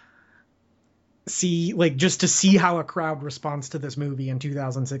see, just to see how a crowd responds to this movie in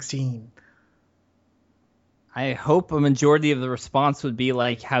 2016. I hope a majority of the response would be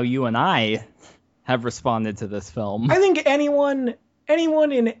how you and I have responded to this film. I think anyone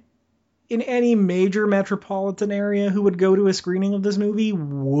in any major metropolitan area who would go to a screening of this movie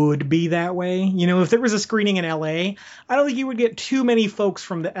would be that way. If there was a screening in LA, I don't think you would get too many folks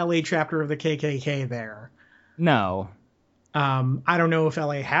from the LA chapter of the KKK there. No. I don't know if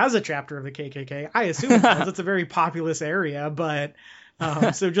LA has a chapter of the KKK. I assume it does. It's a very populous area, but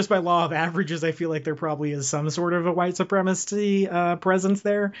so just by law of averages, I feel like there probably is some sort of a white supremacy presence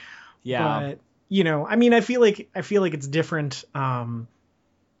there. Yeah. But, I feel like it's different than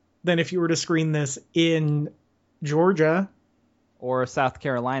if you were to screen this in Georgia or South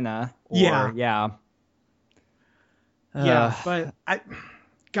Carolina. Yeah. But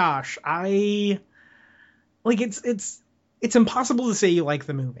it's impossible to say you like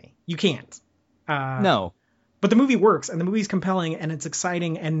the movie. You can't. No. But the movie works, and the movie's compelling, and it's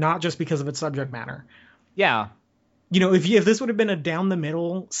exciting, and not just because of its subject matter. Yeah. If this would have been a down the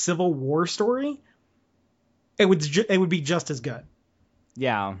middle Civil War story, it would be just as good.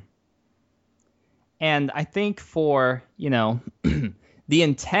 Yeah. And I think for, the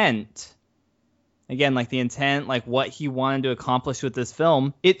intent, again, the intent, what he wanted to accomplish with this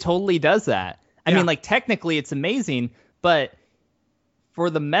film, it totally does that. I mean, technically it's amazing, but for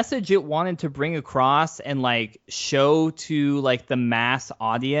the message it wanted to bring across and show to the mass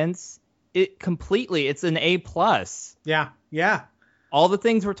audience, it's an A+. Yeah. All the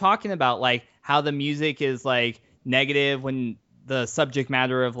things we're talking about, how the music is negative when the subject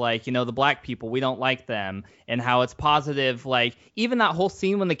matter of the black people, we don't like them, and how it's positive. Even that whole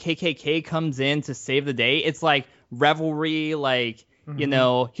scene when the KKK comes in to save the day, it's revelry,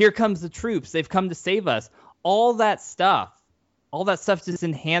 here comes the troops, they've come to save us. All that stuff just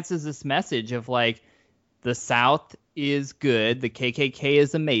enhances this message of the South is good, the KKK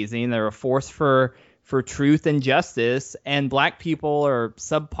is amazing, they're a force for truth and justice, and black people are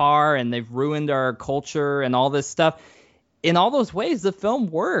subpar and they've ruined our culture and all this stuff. In all those ways, the film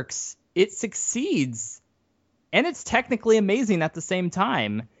works. It succeeds. And it's technically amazing at the same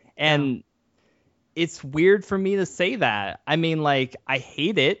time. And it's weird for me to say that. I mean, I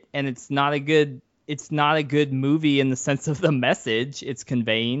hate it, and it's not a good movie in the sense of the message it's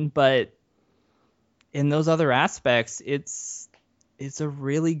conveying, but in those other aspects, it's a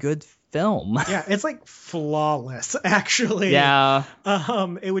really good film. Yeah, it's flawless, actually. Yeah.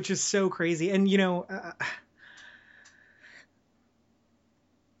 Which is so crazy. And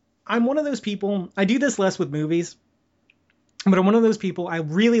I'm one of those people, I do this less with movies, but I'm one of those people, I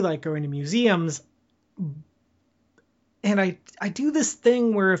really like going to museums, and I do this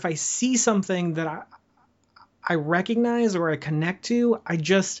thing where if I see something that I recognize or I connect to.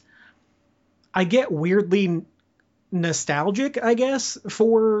 I get weirdly nostalgic, I guess,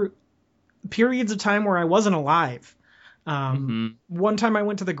 for periods of time where I wasn't alive. One time I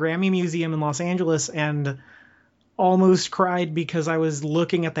went to the Grammy Museum in Los Angeles and almost cried because I was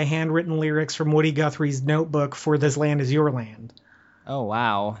looking at the handwritten lyrics from Woody Guthrie's Notebook for This Land Is Your Land. Oh,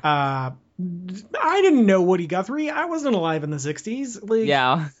 wow. I didn't know Woody Guthrie. I wasn't alive in the 60s.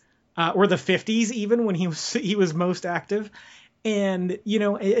 Yeah. Or the 50s, even, when he was most active. And,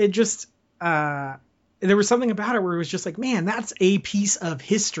 it just... there was something about it where it was just like, man, that's a piece of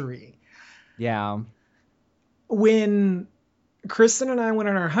history. Yeah. When Kristen and I went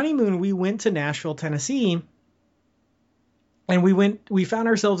on our honeymoon, we went to Nashville, Tennessee, and we found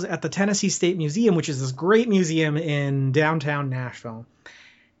ourselves at the Tennessee State Museum, which is this great museum in downtown Nashville.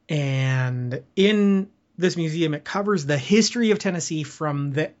 And in this museum, it covers the history of Tennessee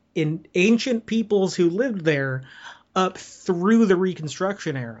from the ancient peoples who lived there up through the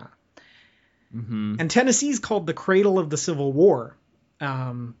Reconstruction era. Mm-hmm. And Tennessee's called the cradle of the Civil War.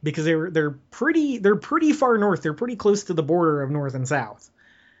 Because they're pretty far north. They're pretty close to the border of North and South.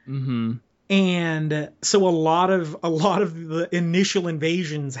 Mm-hmm. And so a lot of the initial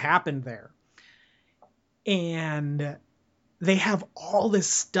invasions happened there. And they have all this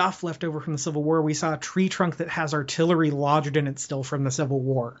stuff left over from the Civil War. We saw a tree trunk that has artillery lodged in it still from the Civil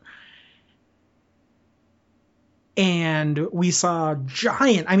War. And we saw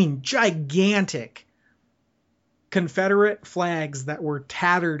gigantic Confederate flags that were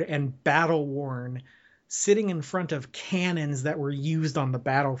tattered and battle worn sitting in front of cannons that were used on the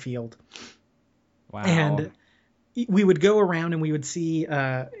battlefield. Wow. And we would go around and we would see,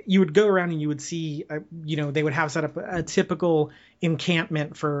 they would have set up a typical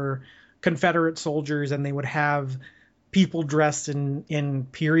encampment for Confederate soldiers, and they would have people dressed in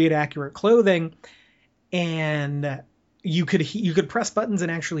period accurate clothing. And you could press buttons and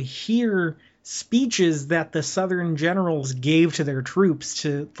actually hear speeches that the Southern generals gave to their troops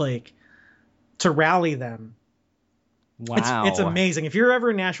to rally them. Wow. It's amazing. If you're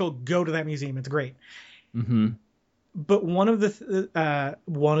ever in Nashville, go to that museum. It's great. Mm-hmm. But one of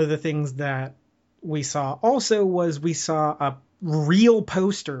the things that we saw also was we saw a real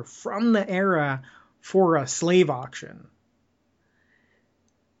poster from the era for a slave auction.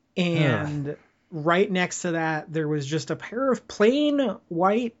 And right next to that, there was just a pair of plain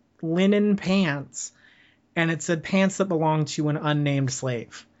white linen pants, and it said pants that belonged to an unnamed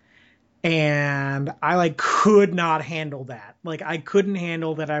slave. And I could not handle that. I couldn't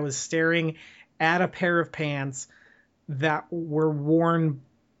handle that I was staring at a pair of pants that were worn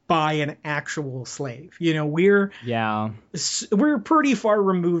by an actual slave. We're pretty far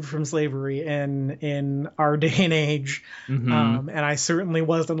removed from slavery in our day and age. Mm-hmm. And I certainly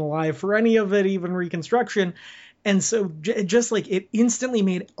wasn't alive for any of it, even Reconstruction. And so just it instantly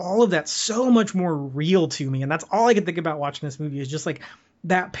made all of that so much more real to me. And that's all I could think about watching this movie, is just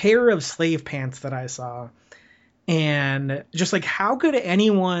that pair of slave pants that I saw. And just how could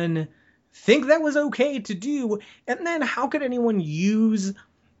anyone think that was okay to do? And then how could anyone use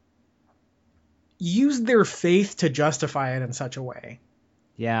their faith to justify it in such a way?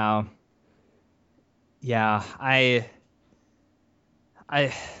 Yeah. Yeah.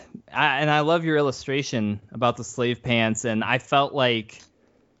 And I love your illustration about the slave pants, and I felt like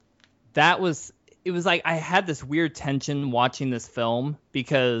it was like I had this weird tension watching this film,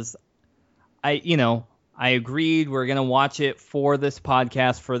 because I agreed we're going to watch it for this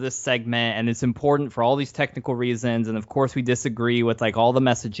podcast, for this segment, and it's important for all these technical reasons, and of course we disagree with all the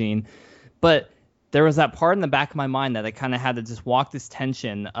messaging, but there was that part in the back of my mind that I kind of had to just walk this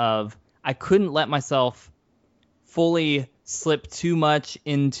tension of I couldn't let myself fully slip too much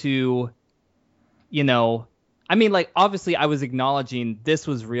into, obviously I was acknowledging this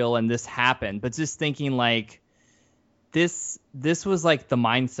was real and this happened, but just thinking this was the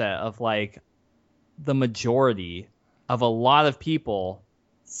mindset of the majority of a lot of people,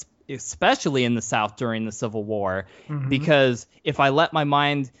 especially in the South during the Civil War. Mm-hmm. Because if I let my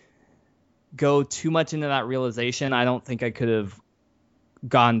mind go too much into that realization, I don't think I could have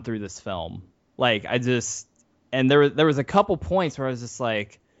gone through this film. And there was a couple points where I was just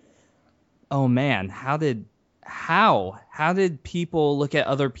oh man, how did people look at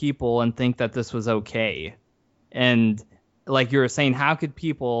other people and think that this was okay? And like you were saying, how could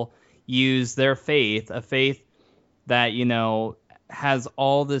people use their faith, a faith that, has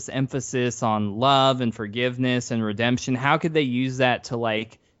all this emphasis on love and forgiveness and redemption, how could they use that to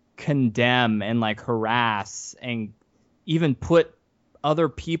condemn and harass and even put other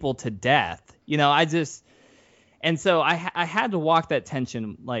people to death? And so I had to walk that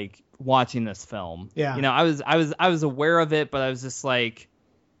tension, like watching this film. Yeah. You know, I was aware of it, but I was just like,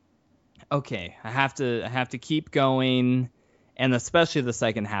 okay, I have to keep going. And especially the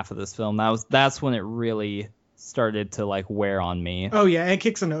second half of this film, that's when it really started to like wear on me. Oh yeah, it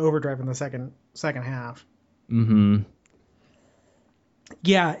kicks into overdrive in the second half. Mm-hmm.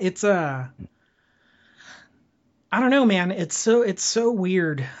 Yeah, it's I don't know, man. It's so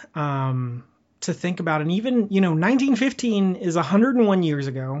weird to think about. And even, 1915 is 101 years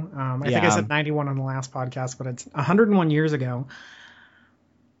ago. I think I said 91 on the last podcast, but it's 101 years ago.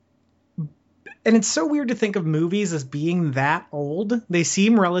 And it's so weird to think of movies as being that old. They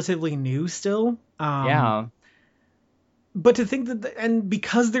seem relatively new still. Yeah. But to think that, and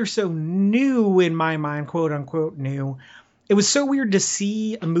because they're so new in my mind, quote unquote new, it was so weird to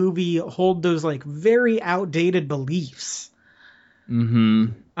see a movie hold those like very outdated beliefs.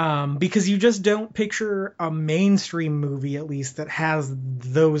 Mm-hmm. Because you just don't picture a mainstream movie, at least, that has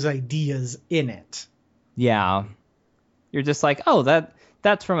those ideas in it. Yeah. You're just like, oh,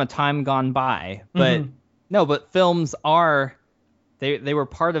 that's from a time gone by. But no, but films are, they were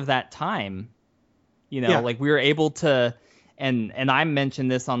part of that time. Like we were able to, and I mentioned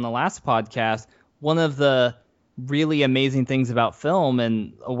this on the last podcast, one of the really amazing things about film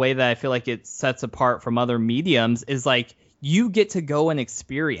and a way that I feel like it sets apart from other mediums is like you get to go and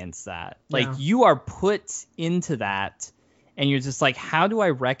experience that. Like you are put into that and you're just like, how do I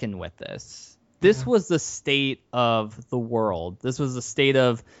reckon with this? This was the state of the world. This was the state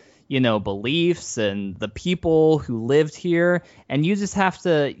of, beliefs and the people who lived here. And you just have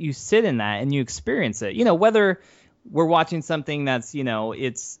to, you sit in that and you experience it. Whether we're watching something that's,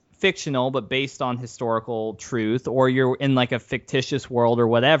 it's fictional but based on historical truth, or you're in like a fictitious world or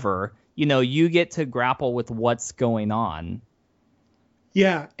whatever, you get to grapple with what's going on.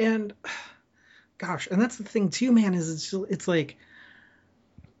 Yeah. And gosh, and that's the thing too, man, is it's like,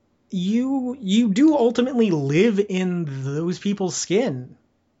 you do ultimately live in those people's skin.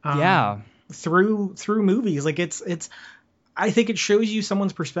 Through movies. Like it's I think it shows you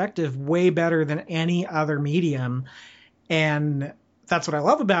someone's perspective way better than any other medium. And that's what I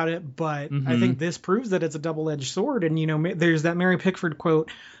love about it. But I think this proves that it's a double-edged sword. And, there's that Mary Pickford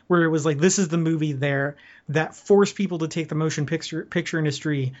quote where it was like, this is the movie there that forced people to take the motion picture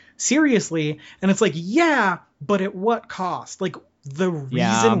industry seriously. And it's like, yeah, but at what cost? Like, the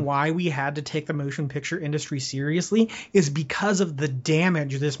reason why we had to take the motion picture industry seriously is because of the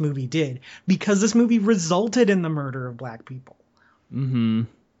damage this movie did. Because this movie resulted in the murder of black people. Mm-hmm.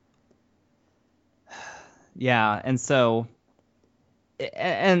 Yeah, and so,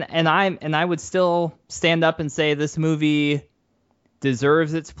 and I would still stand up and say this movie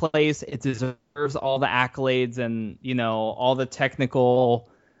deserves its place. It deserves all the accolades and all the technical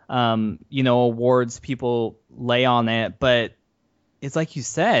awards people lay on it, but it's like you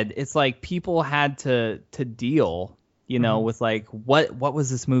said, it's like people had to deal, with like what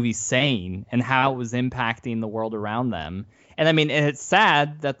was this movie saying and how it was impacting the world around them. And I mean, it's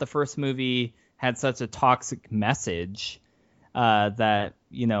sad that the first movie had such a toxic message that,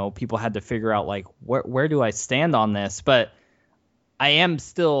 people had to figure out like, where do I stand on this? But I am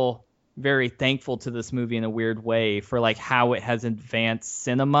still very thankful to this movie in a weird way for like how it has advanced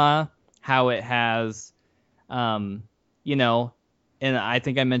cinema, how it has, and I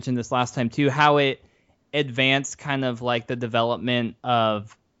think I mentioned this last time too, how it advanced kind of like the development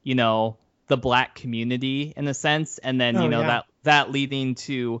of, the black community in a sense. And then, that leading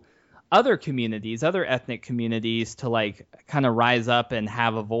to other communities, other ethnic communities to like kind of rise up and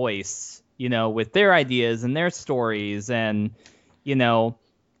have a voice, with their ideas and their stories and,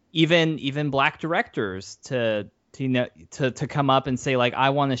 even black directors to come up and say like,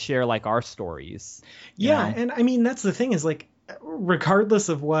 I want to share like our stories. Yeah. And I mean, that's the thing is like, regardless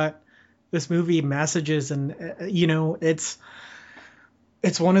of what this movie messages and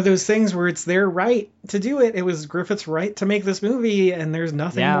it's one of those things where it's their right to do it. It was Griffith's right to make this movie, and there's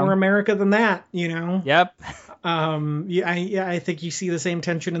nothing more America than that, Yep. I think you see the same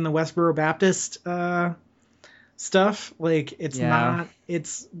tension in the Westboro Baptist stuff. Like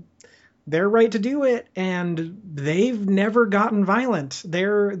it's their right to do it, and they've never gotten violent.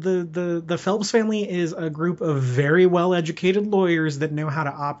 The Phelps family is a group of very well-educated lawyers that know how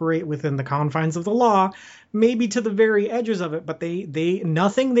to operate within the confines of the law, maybe to the very edges of it, but they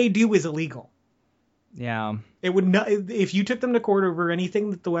nothing they do is illegal. Yeah. It would not, if you took them to court over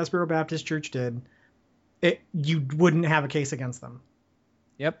anything that the Westboro Baptist Church did, you wouldn't have a case against them.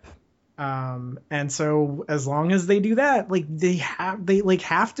 Yep. And so as long as they do that, like they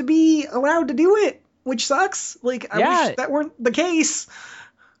have to be allowed to do it, which sucks. Like I wish that weren't the case.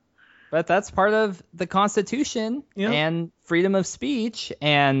 but that's part of the Constitution and freedom of speech.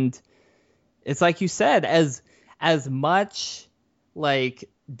 And it's like you said, as much like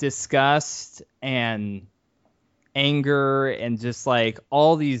disgust and anger and just like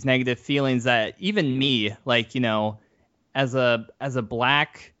all these negative feelings that even me, like, you know, as a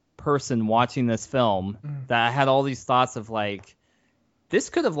black person watching this film, that I had all these thoughts of like, this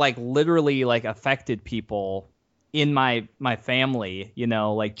could have like literally like affected people in my family, you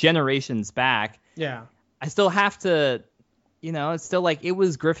know, like generations back. Yeah. I still have to, you know, it's still like, it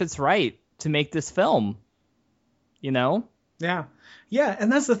was Griffith's right to make this film, you know? Yeah. Yeah.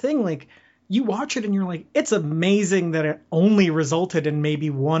 And that's the thing. Like, you watch it and you're like, it's amazing that it only resulted in maybe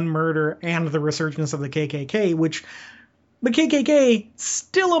one murder and the resurgence of the KKK, which the KKK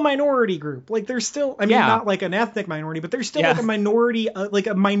still a minority group. Like, they're still, I mean, not like an ethnic minority, but they're still like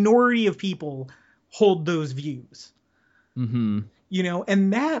a minority of people hold those views. Mm-hmm. You know,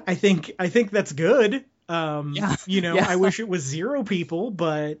 and that I think that's good. You know, I wish it was 0 people,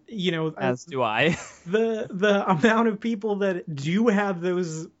 but you know, as do I. the amount of people that do have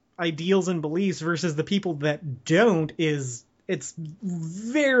those ideals and beliefs versus the people that don't it's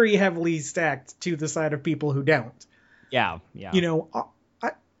very heavily stacked to the side of people who don't. Yeah. You know,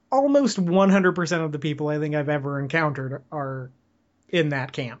 almost 100% of the people I think I've ever encountered are in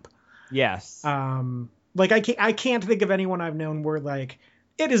that camp. Yes. Like I can't think of anyone I've known where like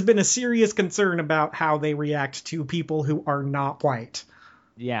it has been a serious concern about how they react to people who are not white.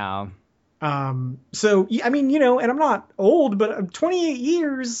 Yeah. So, I mean, you know, and I'm not old, but 28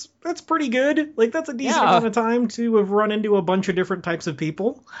 years, that's pretty good. Like, that's a decent amount of time to have run into a bunch of different types of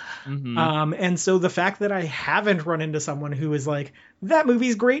people. Mm-hmm. And so the fact that I haven't run into someone who is like, that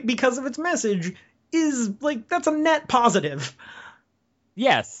movie's great because of its message is like, that's a net positive.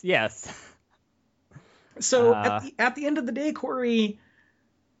 Yes. So at the end of the day, Corey,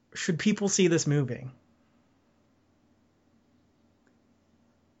 should people see this movie?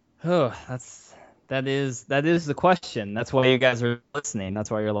 Oh, that is the question. That's why you guys are listening. That's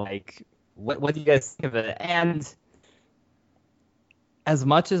why you're like, what do you guys think of it? And as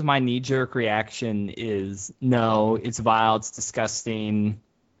much as my knee-jerk reaction is, no, it's vile, it's disgusting,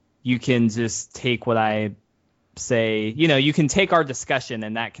 you can just take what I say, you know, you can take our discussion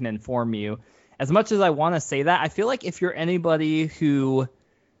and that can inform you. As much as I want to say that, I feel like if you're anybody who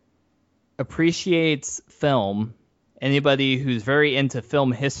appreciates film, anybody who's very into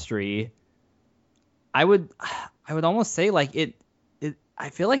film history, I would almost say like it I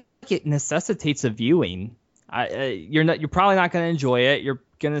feel like it necessitates a viewing. You're probably not going to enjoy it. You're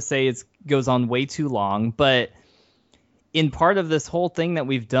going to say it goes on way too long, but in part of this whole thing that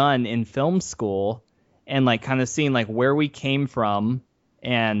we've done in film school and like kind of seeing like where we came from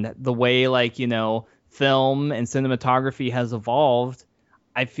and the way like, you know, film and cinematography has evolved,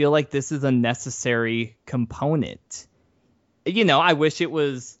 I feel like this is a necessary component. You know, I wish it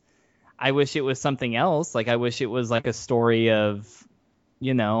was something else. Like, I wish it was like a story of,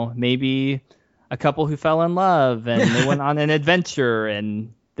 you know, maybe a couple who fell in love and they went on an adventure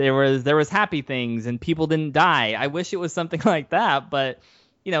and there was happy things and people didn't die. I wish it was something like that. But,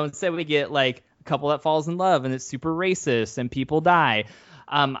 you know, instead we get like a couple that falls in love and it's super racist and people die.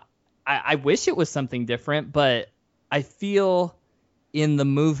 I wish it was something different, but I feel in the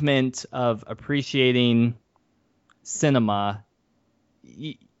movement of appreciating cinema,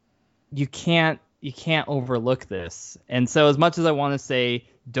 you can't overlook this. And so as much as I want to say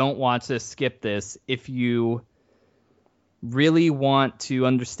don't watch this, skip this, if you really want to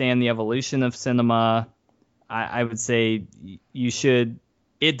understand the evolution of cinema, I would say you should.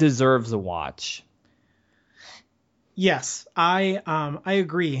 It deserves a watch. Yes, I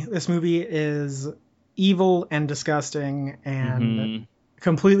agree. This movie is evil and disgusting and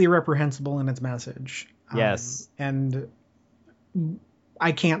completely reprehensible in its message. Yes. And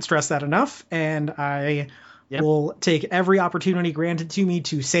I can't stress that enough, and I will take every opportunity granted to me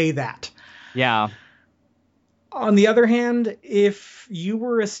to say that. Yeah. On the other hand, if you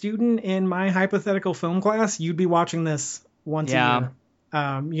were a student in my hypothetical film class, you'd be watching this once a year.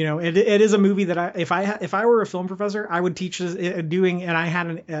 You know, it is a movie that if I were a film professor, I would teach doing, and I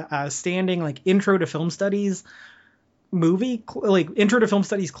had a standing like intro to film studies movie, like intro to film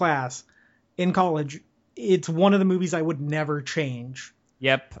studies class in college. It's one of the movies I would never change.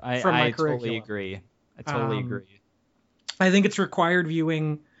 Yep, I totally agree. I totally agree. I think it's required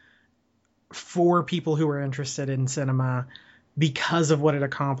viewing for people who are interested in cinema. because of what it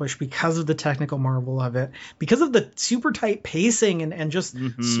accomplished, because of the technical marvel of it, because of the super tight pacing and just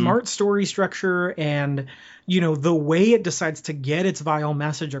smart story structure, and the way it decides to get its vile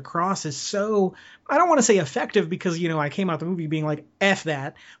message across is so, I don't want to say effective, because I came out the movie being like F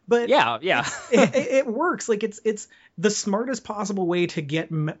that, but yeah it works. Like it's the smartest possible way to get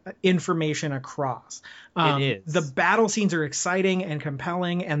information across. It is. The battle scenes are exciting and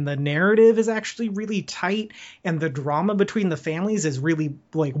compelling, and the narrative is actually really tight, and the drama between the families is really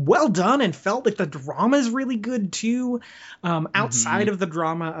like well done, and felt like the drama is really good too. Outside of the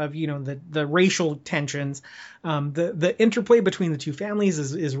drama of the racial tensions, the interplay between the two families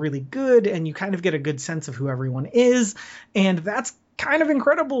is really good, and you kind of get a good sense of who everyone is, and that's kind of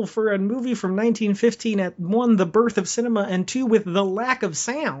incredible for a movie from 1915 at one, the birth of cinema, and two, with the lack of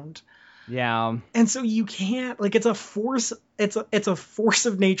sound. Yeah. And so you can't, like, it's a force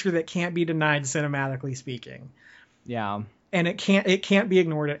of nature that can't be denied cinematically speaking. Yeah. And it can't be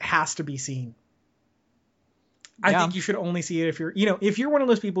ignored. It has to be seen. I think you should only see it if you're one of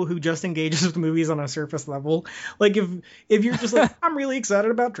those people who just engages with movies on a surface level. Like if you're just like, I'm really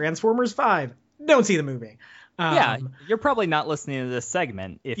excited about Transformers 5, don't see the movie. You're probably not listening to this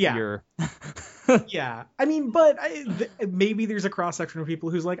segment if you're. Yeah, I mean, but maybe there's a cross section of people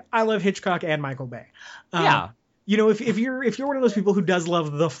who's like, I love Hitchcock and Michael Bay. If you're one of those people who does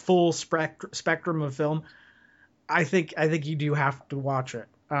love the full spectrum of film, I think you do have to watch it.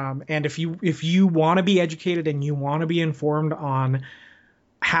 And if you want to be educated and you want to be informed on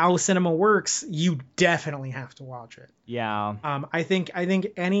how cinema works, you definitely have to watch it. Yeah. I think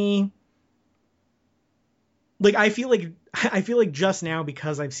any. Like, I feel like just now,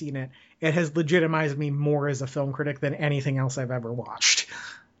 because I've seen it, it has legitimized me more as a film critic than anything else I've ever watched.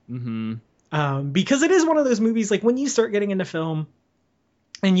 Because it is one of those movies, like, when you start getting into film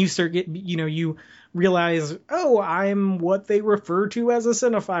and you start you realize, oh, I'm what they refer to as a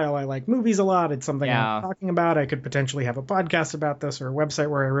cinephile. I like movies a lot. It's something I'm talking about. I could potentially have a podcast about this or a website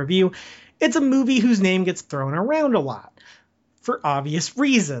where I review. It's a movie whose name gets thrown around a lot, for obvious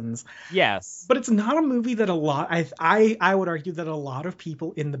reasons. Yes. But it's not a movie that I would argue that a lot of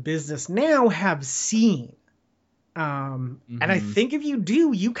people in the business now have seen. And I think if you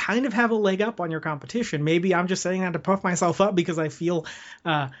do, you kind of have a leg up on your competition. Maybe I'm just saying that to puff myself up because I feel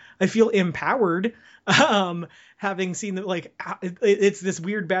empowered, having seen that, like, it's this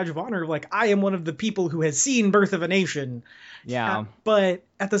weird badge of honor. Like, I am one of the people who has seen Birth of a Nation. Yeah. But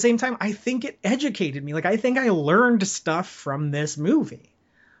at the same time, I think it educated me. Like, I think I learned stuff from this movie.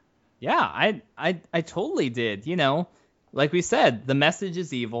 Yeah, I totally did. Like we said, the message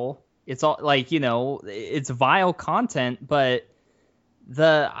is evil. It's all like, it's vile content, but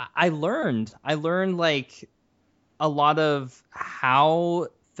I learned like a lot of how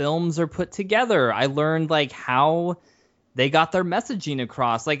films are put together. I learned like how they got their messaging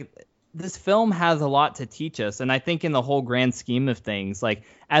across. Like, this film has a lot to teach us. And I think in the whole grand scheme of things, like,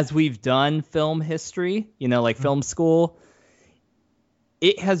 as we've done film history, like film school,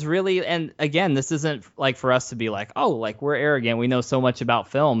 it has really, and again, this isn't like for us to be like, oh, like, we're arrogant, we know so much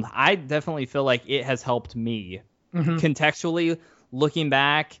about film. I definitely feel like it has helped me contextually, looking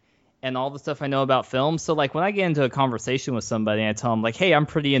back and all the stuff I know about film. So like, when I get into a conversation with somebody and I tell them like, hey, I'm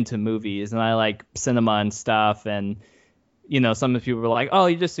pretty into movies and I like cinema and stuff, and some of the people are like, oh,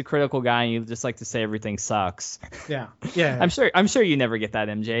 you're just a critical guy and you just like to say everything sucks. Yeah. I'm sure you never get that,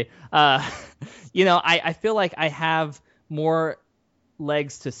 MJ. I feel like I have more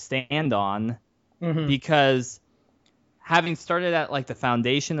legs to stand on because having started at like the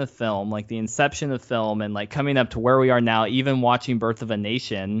foundation of film, like the inception of film, and like coming up to where we are now, even watching Birth of a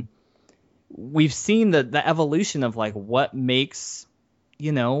Nation, we've seen the evolution of like what makes,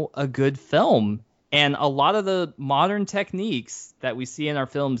 a good film. And a lot of the modern techniques that we see in our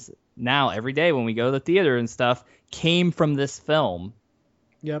films now every day when we go to the theater and stuff came from this film.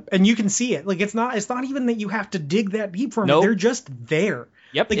 Yep. And you can see it. Like, it's not even that you have to dig that deep for them. They're just there.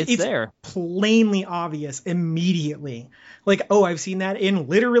 Yep. Like, it's there. Plainly obvious immediately. Like, oh, I've seen that in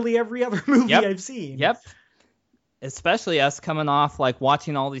literally every other movie I've seen. Yep. Especially us coming off like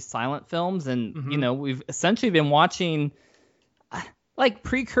watching all these silent films, and we've essentially been watching like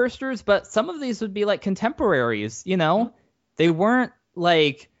precursors, but some of these would be like contemporaries. They weren't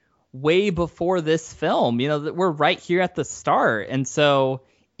like way before this film. We're right here at the start, and so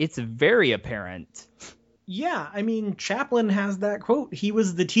it's very apparent. Yeah, I mean, Chaplin has that quote. He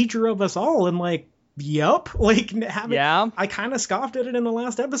was the teacher of us all, and like, yup. Like, I kind of scoffed at it in the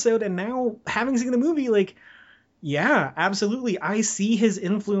last episode, and now having seen the movie, like, Yeah, absolutely. I see his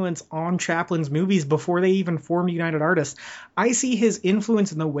influence on Chaplin's movies before they even formed United Artists. I see his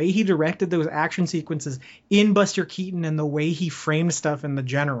influence in the way he directed those action sequences in Buster Keaton and the way he framed stuff in The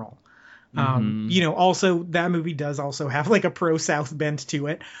General. Also that movie does also have like a pro-South bent to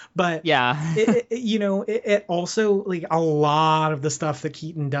it, but Yeah. it also, like, a lot of the stuff that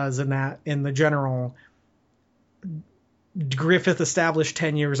Keaton does in The General, Griffith established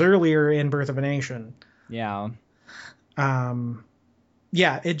 10 years earlier in Birth of a Nation. Yeah.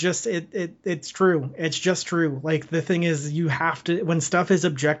 It's true. It's just true. Like, the thing is, you have to, when stuff is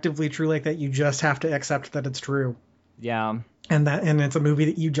objectively true like that, you just have to accept that it's true. Yeah. And it's a movie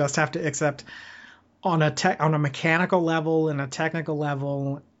that you just have to accept on a mechanical level and a technical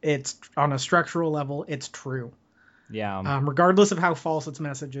level. It's on a structural level. It's true. Yeah. Regardless of how false its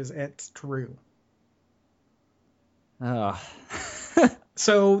message is, it's true. Ugh.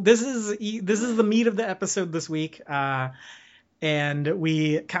 So this is the meat of the episode this week, and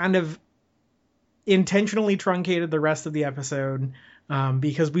we kind of intentionally truncated the rest of the episode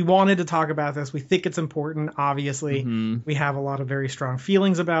because we wanted to talk about this. We think it's important. Obviously, we have a lot of very strong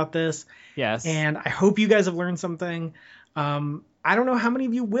feelings about this. Yes, and I hope you guys have learned something. I don't know how many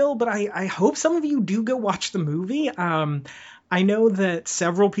of you will, but I hope some of you do go watch the movie. I know that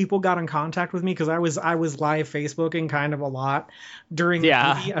several people got in contact with me because I was live Facebooking kind of a lot during the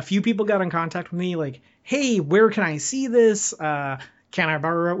movie. A few people got in contact with me like, hey, where can I see this? Can I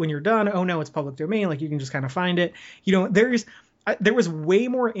borrow it when you're done? Oh, no, it's public domain. Like, you can just kind of find it. There was way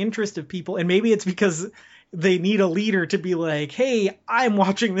more interest of people, and maybe it's because they need a leader to be like, hey, I'm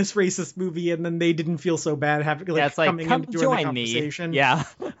watching this racist movie, and then they didn't feel so bad having coming in to join the conversation. Me. Yeah.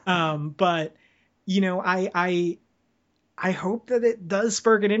 But I hope that it does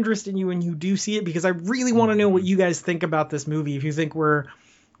spark an interest in you and you do see it, because I really want to know what you guys think about this movie. If you think we're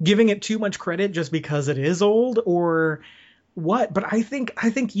giving it too much credit just because it is old, or what. But I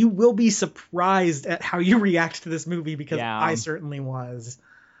think you will be surprised at how you react to this movie, because I certainly was.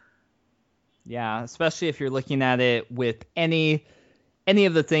 Yeah, especially if you're looking at it with any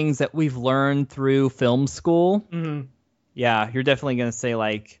of the things that we've learned through film school. Mm-hmm. Yeah, you're definitely going to say,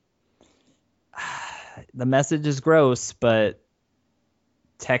 like, the message is gross, but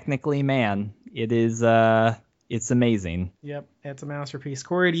technically, man, it is it's amazing. Yep, it's a masterpiece.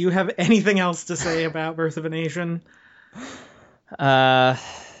 Corey, do you have anything else to say about Birth of a Nation? No,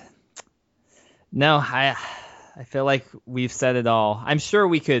 I feel like we've said it all. I'm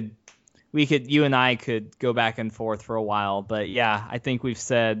sure you and I could go back and forth for a while, but yeah, I think we've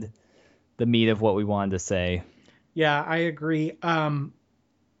said the meat of what we wanted to say. Yeah, I agree.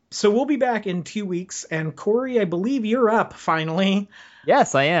 So we'll be back in 2 weeks, and Corey, I believe you're up finally.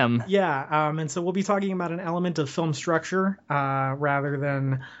 Yes, I am. Yeah, and so we'll be talking about an element of film structure rather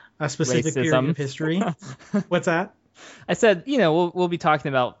than a specific period of history. What's that? I said, we'll be talking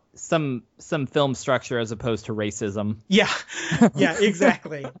about some film structure as opposed to racism. Yeah,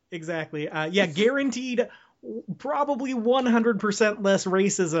 exactly. Guaranteed probably 100% less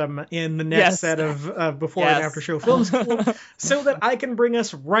racism in the next set of before and after show film school, so that I can bring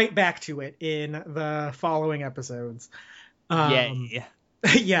us right back to it in the following episodes. Yay.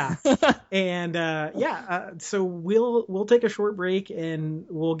 Yeah. And so we'll take a short break, and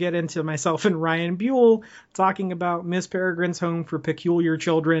we'll get into myself and Ryan Buell talking about Miss Peregrine's Home for Peculiar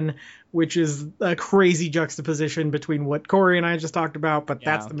Children, which is a crazy juxtaposition between what Corey and I just talked about, but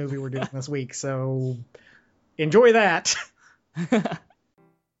that's the movie we're doing this week. So enjoy that.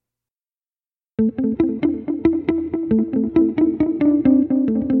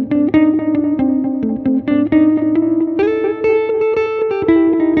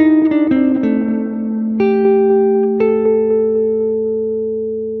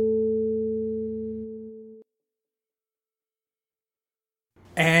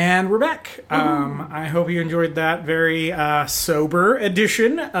 And we're back. I hope you enjoyed that very sober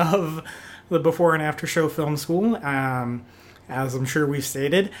edition of the Before and After Show Film School. As I'm sure we've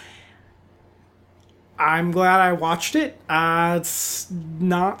stated, I'm glad I watched it. It's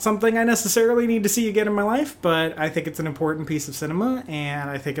not something I necessarily need to see again in my life, but I think it's an important piece of cinema, and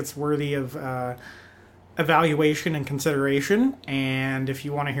I think it's worthy of evaluation and consideration. And if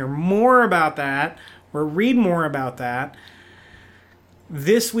you want to hear more about that, or read more about that,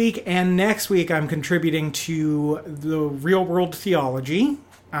 this week and next week I'm contributing to the Real World Theology.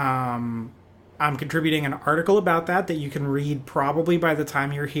 I'm contributing an article about that you can read probably by the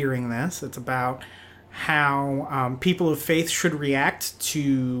time you're hearing this. It's about how people of faith should react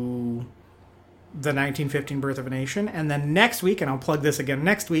to the 1915 Birth of a Nation. And then next week, and I'll plug this again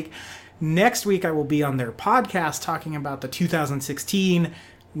next week I will be on their podcast talking about the 2016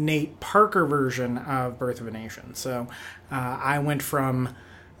 Nate Parker version of Birth of a Nation. So I went from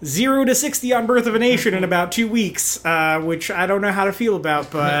 0 to 60 on Birth of a Nation in about 2 weeks, which I don't know how to feel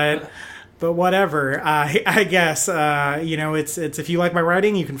about, but whatever. I guess it's if you like my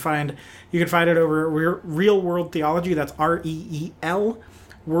writing, you can find it over Real World Theology. That's REEL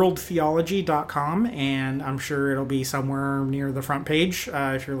worldtheology.com, and I'm sure it'll be somewhere near the front page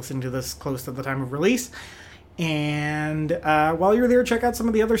if you're listening to this close to the time of release. And while you're there, check out some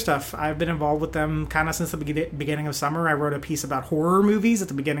of the other stuff. I've been involved with them kind of since the beginning of summer. I wrote a piece about horror movies at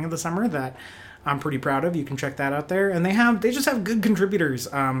the beginning of the summer that I'm pretty proud of. You can check that out there. And they just have good contributors.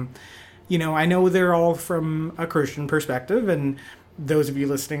 I know they're all from a Christian perspective, and those of you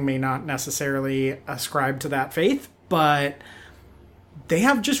listening may not necessarily ascribe to that faith, but they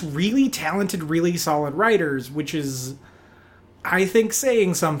have just really talented, really solid writers, which is, I think,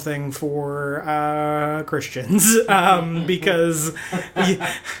 saying something for Christians, because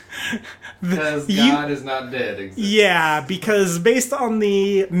God is not dead. Exactly. Yeah, because based on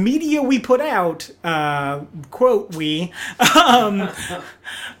the media we put out, quote we,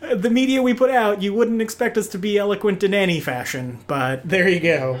 the media we put out, you wouldn't expect us to be eloquent in any fashion, but there you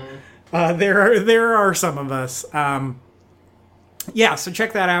go. There are some of us. So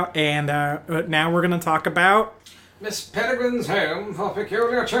check that out, and now we're going to talk about Miss Peregrine's Home for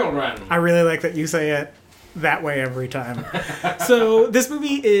Peculiar Children. I really like that you say it that way every time. So this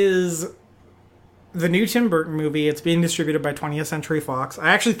movie is the new Tim Burton movie. It's being distributed by 20th Century Fox. I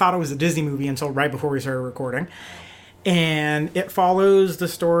actually thought it was a Disney movie until right before we started recording. And it follows the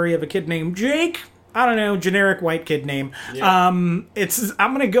story of a kid named Jake. I don't know, generic white kid name. Yeah. I'm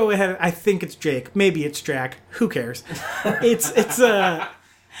gonna go ahead. I think it's Jake. Maybe it's Jack. Who cares? It's a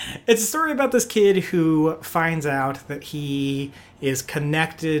story about this kid who finds out that he is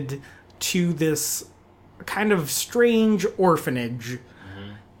connected to this kind of strange orphanage,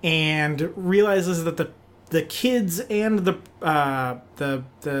 and realizes that the kids and the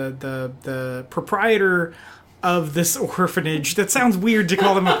proprietor of this orphanage. That sounds weird to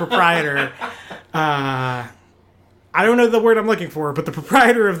call them a proprietor. I don't know the word I'm looking for, but the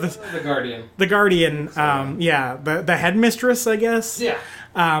proprietor of the guardian. The guardian, the headmistress, I guess. Yeah.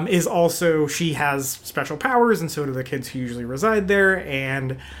 Is also, she has special powers, and so do the kids who usually reside there.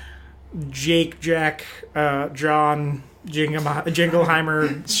 And Jack, John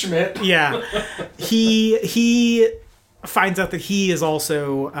Jingleheimer Schmidt. Yeah, he finds out that he is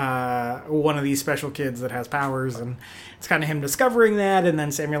also one of these special kids that has powers, and it's kind of him discovering that. And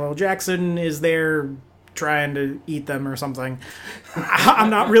then Samuel L. Jackson is there trying to eat them or something. I'm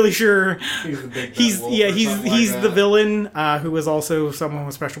not really sure. He's the big he's like the villain who is also someone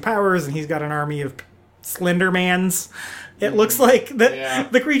with special powers, and he's got an army of Slendermans. It looks like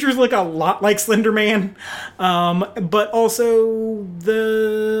the creatures look a lot like Slender Man, but also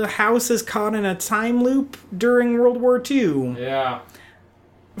the house is caught in a time loop during World War II. Yeah.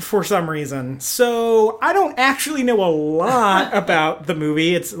 For some reason. So I don't actually know a lot about the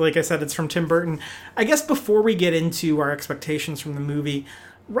movie. It's, like I said, it's from Tim Burton. I guess before we get into our expectations from the movie,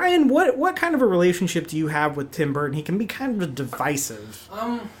 Ryan, what kind of a relationship do you have with Tim Burton? He can be kind of divisive.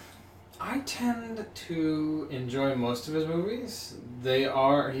 I tend to enjoy most of his movies.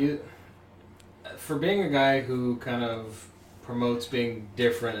 For being a guy who kind of promotes being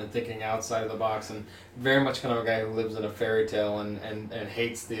different and thinking outside of the box, and very much kind of a guy who lives in a fairy tale and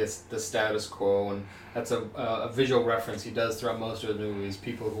hates the status quo, and that's a visual reference he does throughout most of his movies.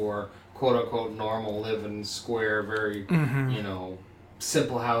 People who are quote unquote normal live in square, very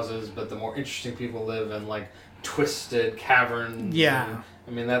simple houses, but the more interesting people live in like twisted caverns. Yeah.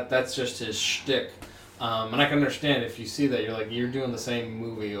 I mean, that's just his shtick. And I can understand if you see that, you're doing the same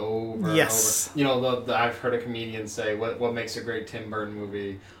movie over and over. I've heard a comedian say, what makes a great Tim Burton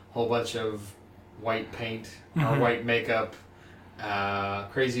movie? A whole bunch of white paint or white makeup,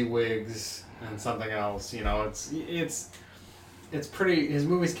 crazy wigs, and something else. It's pretty. His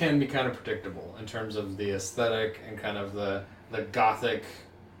movies can be kind of predictable in terms of the aesthetic and kind of the gothic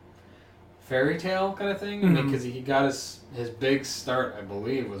fairy tale kind of thing. I mean, because he got his big start, I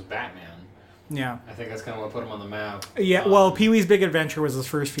believe, was Batman. Yeah. I think that's kind of what put him on the map. Yeah, well, Pee-wee's Big Adventure was his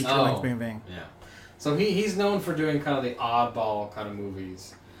first feature-length movie. Yeah. So he's known for doing kind of the oddball kind of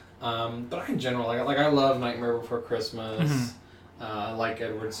movies. But in general, I love Nightmare Before Christmas. I like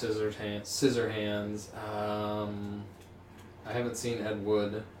Edward Scissorhands. I haven't seen Ed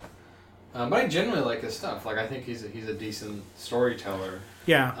Wood. But I generally like his stuff. I think he's a decent storyteller.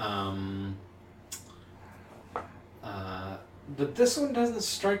 Yeah. But this one doesn't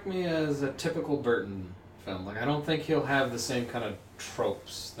strike me as a typical Burton film. I don't think he'll have the same kind of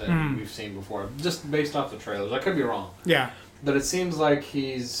tropes that we've seen before, just based off the trailers. I could be wrong. Yeah. But it seems like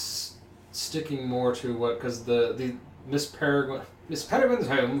he's sticking more to what, because the Miss Peregrine's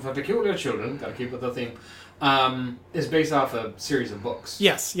Home for Peculiar Children, gotta keep with the theme, is based off a series of books.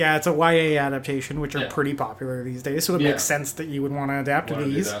 Yes, yeah, it's a YA adaptation, which are Yeah. pretty popular these days, so it Yeah. makes sense that you would want to adapt to Wanna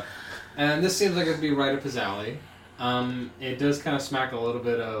do these. that. And this seems like it'd be right up his alley. It does kind of smack a little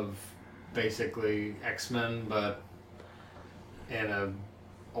bit of basically X-Men, but in a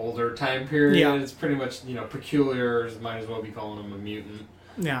older time period. Yeah. It's pretty much, peculiars, might as well be calling him a mutant.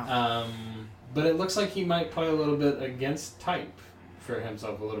 Yeah. But it looks like he might play a little bit against type for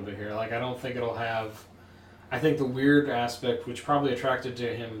himself a little bit here. Like, I don't think it'll have... I think the weird aspect, which probably attracted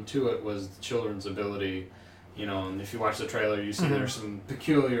to him to it, was the children's ability. And if you watch the trailer, you see there's some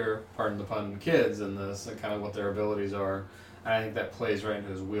peculiar, pardon the pun, kids in this, and kind of what their abilities are. And I think that plays right into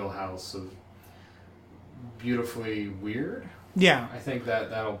his wheelhouse of beautifully weird. Yeah. I think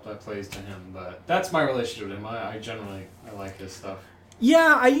that plays to him, but that's my relationship with him. I generally like his stuff.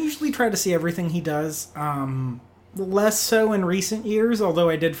 Yeah, I usually try to see everything he does. Less so in recent years, although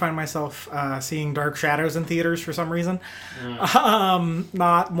I did find myself seeing Dark Shadows in theaters for some reason.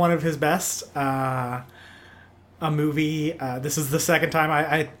 Not one of his best. A movie. This is the second time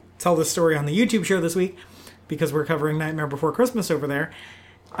I tell this story on the YouTube show this week because we're covering Nightmare Before Christmas over there.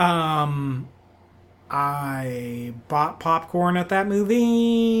 I bought popcorn at that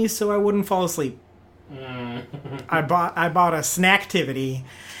movie so I wouldn't fall asleep. I bought a snacktivity,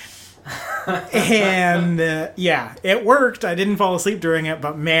 and yeah, it worked. I didn't fall asleep during it,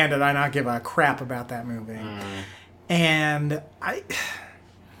 but man, did I not give a crap about that movie. And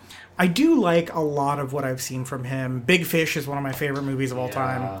I do like a lot of what I've seen from him. Big Fish is one of my favorite movies of all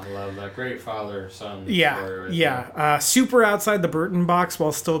time. I love that. Great father-son story. Yeah. Super outside the Burton box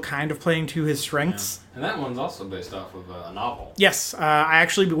while still kind of playing to his strengths. Yeah. And that one's also based off of a novel. Yes. I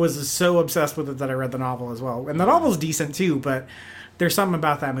actually was so obsessed with it that I read the novel as well. And the novel's decent too, but there's something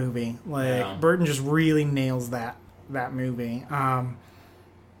about that movie. Burton just really nails that movie.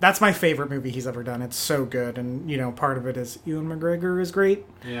 That's my favorite movie he's ever done. It's so good. And, part of it is Ewan McGregor is great.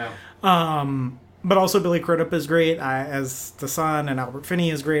 Yeah. But also Billy Crudup is great as the son, and Albert Finney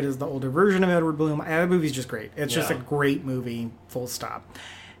is great as the older version of Edward Bloom. That movie's just great. It's just a great movie, full stop.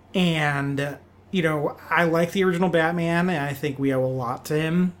 And, I like the original Batman, and I think we owe a lot to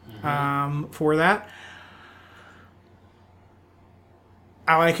him for that.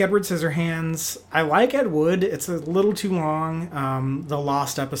 I like Edward Scissorhands. I like Ed Wood. It's a little too long. The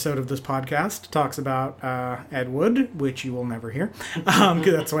lost episode of this podcast talks about Ed Wood, which you will never hear. 'Cause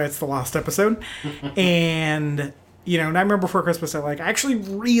that's why it's the lost episode. And, Nightmare Before Christmas I actually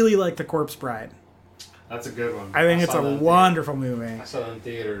really like The Corpse Bride. That's a good one. I think it's a wonderful movie. I saw it in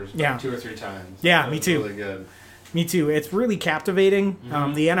theaters 2 or 3 times. Yeah, It me was too. Really good. Me too. It's really captivating.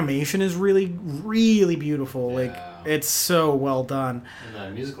 The animation is really, really beautiful. Yeah. It's so well done. And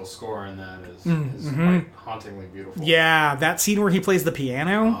the musical score in that is quite hauntingly beautiful. Yeah, that scene where he plays the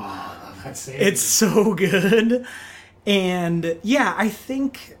piano. Oh, I love that scene. It's so good. And yeah, I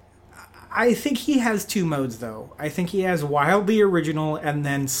think he has 2 modes though. I think he has wildly original and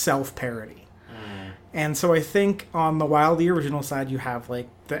then self-parody. And so I think on the wildly original side you have the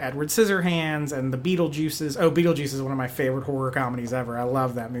Edward Scissorhands and the Beetlejuices. Oh, Beetlejuice is one of my favorite horror comedies ever. I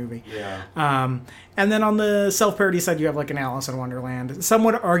love that movie. Yeah. And then on the self-parody side you have an Alice in Wonderland. Some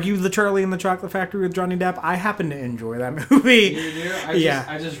would argue the Charlie and the Chocolate Factory with Johnny Depp. I happen to enjoy that movie. You do?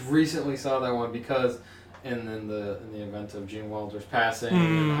 I just recently saw that one because in the event of Gene Wilder's passing,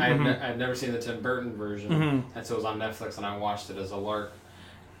 I'd never seen the Tim Burton version, and so it was on Netflix, and I watched it as a lark.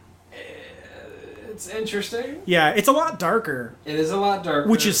 It's interesting. Yeah, it's a lot darker. It is a lot darker.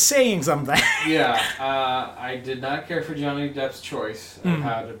 Which is saying something. Yeah. I did not care for Johnny Depp's choice of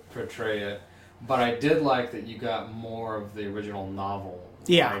how to portray it, but I did like that you got more of the original novel.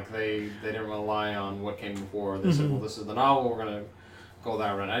 Yeah. They didn't rely on what came before. They said, well, this is the novel, we're going to go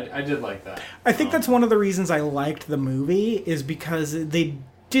that route. I did like that. I think that's one of the reasons I liked the movie is because they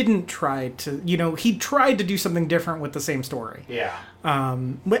didn't try to, he tried to do something different with the same story. Yeah.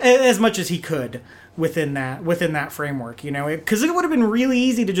 As much as he could within that framework, because it would have been really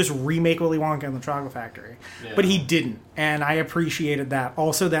easy to just remake Willy Wonka and the Chocolate Factory, but he didn't, and I appreciated that.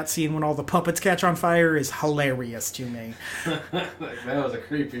 Also, that scene when all the puppets catch on fire is hilarious to me. That was a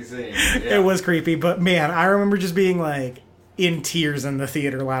creepy scene. Yeah. It was creepy, but man, I remember just being in tears in the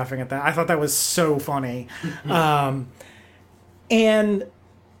theater laughing at that. I thought that was so funny. And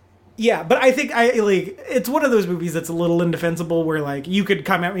yeah, but I think it's one of those movies that's a little indefensible where you could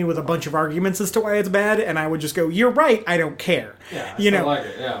come at me with a bunch of arguments as to why it's bad and I would just go, "You're right, I don't care." Yeah, I still like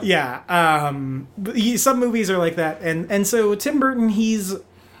it. Yeah. Yeah. Some movies are like that, and so Tim Burton, he's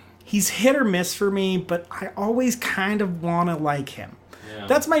he's hit or miss for me, but I always kind of want to like him. Yeah.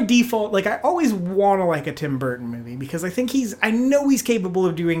 That's my default. Like, I always want to like a Tim Burton movie because I know he's capable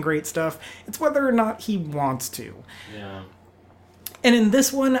of doing great stuff. It's whether or not he wants to. Yeah. And in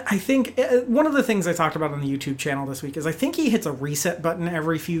this one, I think one of the things I talked about on the YouTube channel this week is I think he hits a reset button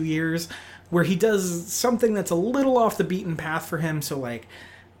every few years where he does something that's a little off the beaten path for him. So, like,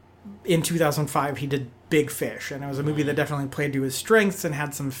 in 2005, he did Big Fish, and it was a movie that definitely played to his strengths and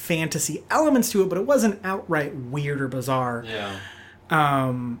had some fantasy elements to it, but it wasn't outright weird or bizarre. Yeah.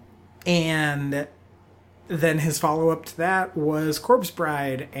 And then his follow-up to that was Corpse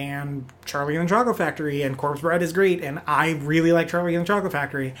Bride and Charlie and the Chocolate Factory, and Corpse Bride is great, and I really like Charlie and the Chocolate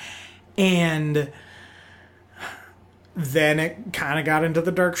Factory. And then it kind of got into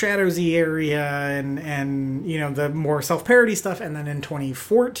the Dark Shadows-y area and you know, the more self-parody stuff, and then in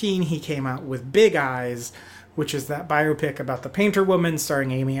 2014 he came out with Big Eyes, which is that biopic about the painter woman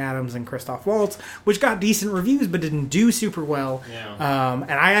starring Amy Adams and Christoph Waltz, which got decent reviews but didn't do super well. Yeah.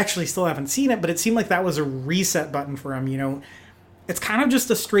 And I actually still haven't seen it, but it seemed like that was a reset button for him. You know, it's kind of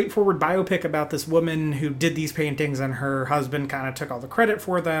just a straightforward biopic about this woman who did these paintings and her husband kind of took all the credit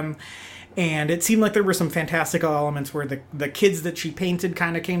for them. And it seemed like there were some fantastical elements where the kids that she painted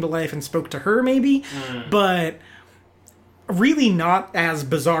kind of came to life and spoke to her maybe, but really not as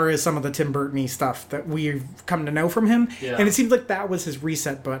bizarre as some of the Tim Burton-y stuff that we've come to know from him. Yeah. And it seemed like that was his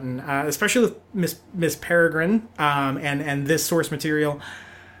reset button, especially with Miss Peregrine and this source material.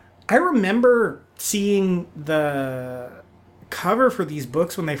 I remember seeing the cover for these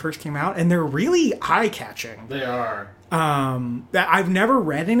books when they first came out, and they're really eye-catching. They are. I've never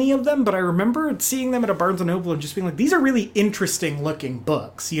read any of them, but I remember seeing them at a Barnes & Noble and just being like, these are really interesting looking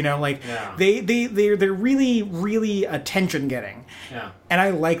books, you know, like Yeah. they're really, really attention getting. Yeah. And I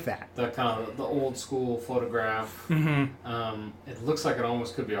like that. The kind of the old school photograph. It looks like it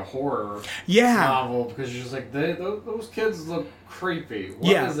almost could be a horror Yeah. novel because you're just like, those kids look creepy.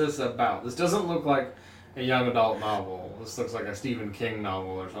 What Yeah. is this about? This doesn't look like a young adult novel. This looks like a Stephen King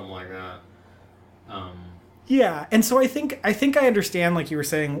novel or something like that. Yeah, and so I think I understand, like you were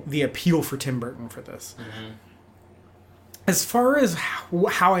saying, the appeal for Tim Burton for this. As far as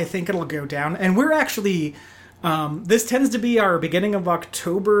how I think it'll go down, and we're actually, this tends to be our beginning of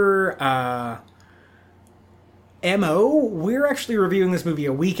October MO. We're actually reviewing this movie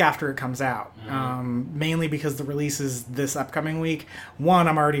a week after it comes out, mainly because the release is this upcoming week. One,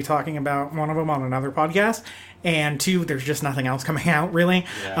 I'm already talking about one of them on another podcast, and two, there's just nothing else coming out, really.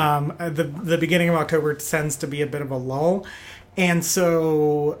 Yeah. The beginning of October tends to be a bit of a lull, and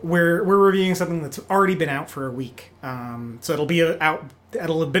so we're reviewing something that's already been out for a week. So it'll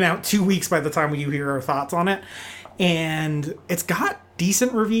have been out 2 weeks by the time you hear our thoughts on it, and it's got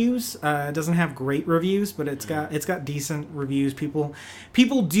decent reviews. It doesn't have great reviews, but it's got decent reviews. People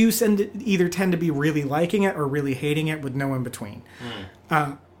do either tend to be really liking it or really hating it with no in between.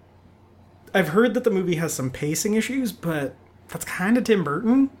 I've heard that the movie has some pacing issues, but that's kind of Tim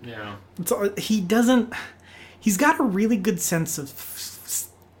Burton. Yeah. He's got a really good sense of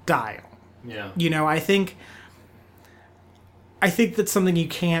style. Yeah. You know, I think that's something you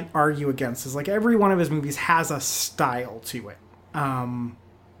can't argue against. Is like every one of his movies has a style to it.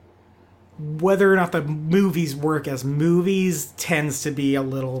 Whether or not the movies work as movies tends to be a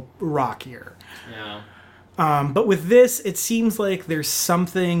little rockier. Yeah. But with this, it seems like there's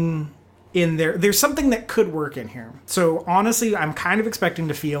something in there. There's something that could work in here. So honestly, I'm kind of expecting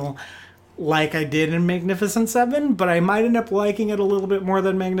to feel like I did in Magnificent Seven, but I might end up liking it a little bit more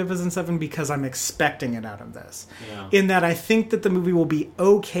than Magnificent Seven because I'm expecting it out of this. Yeah. In that I think that the movie will be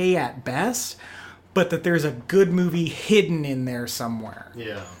okay at best, but that there's a good movie hidden in there somewhere.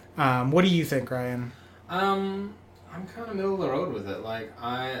 Yeah. What do you think, Ryan? I'm kind of middle of the road with it. Like,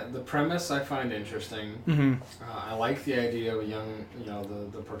 the premise I find interesting. Mm-hmm. I like the idea of a young,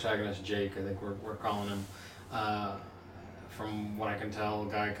 the protagonist Jake. I think we're calling him. From what I can tell, a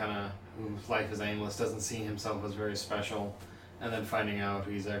guy kind of whose life is aimless, doesn't see himself as very special, and then finding out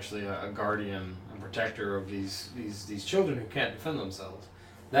he's actually a guardian and protector of these children who can't defend themselves.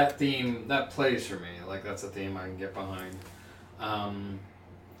 That theme, that plays for me. Like, that's a theme I can get behind.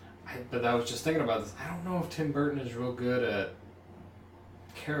 But I was just thinking about this. I don't know if Tim Burton is real good at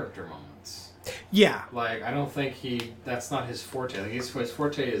character moments. Yeah. Like, I don't think that's not his forte. Like, his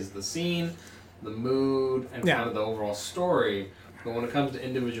forte is the scene, the mood, and kind of the overall story. But when it comes to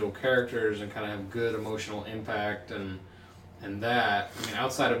individual characters and kind of have good emotional impact and that, I mean,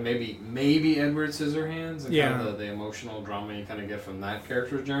 outside of maybe Edward Scissorhands and kind of the emotional drama you kind of get from that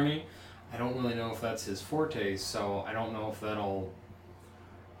character's journey, I don't really know if that's his forte. So I don't know if that'll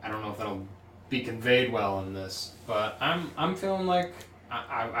be conveyed well in this. But I'm feeling like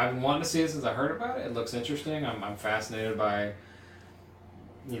I've been wanting to see it since I heard about it. It looks interesting. I'm fascinated by,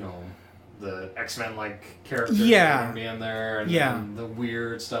 the X-Men like characters that are going to be in there, and the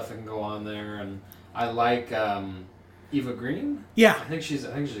weird stuff that can go on there. And I like Eva Green. Yeah, I think she's a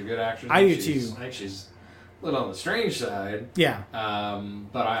good actress. I do too. I think she's a little on the strange side. Yeah.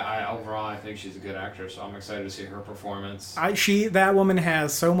 But I overall I think she's a good actress, so I'm excited to see her performance. That woman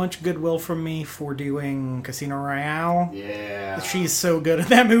has so much goodwill from me for doing Casino Royale. Yeah. She's so good at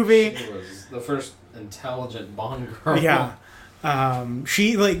that movie. She was the first intelligent Bond girl. Yeah.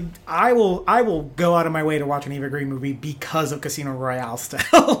 I will go out of my way to watch an Eva Green movie because of Casino Royale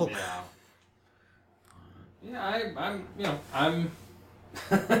still. Yeah. Yeah, I'm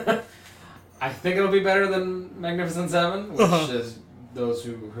I think it'll be better than Magnificent Seven, which is those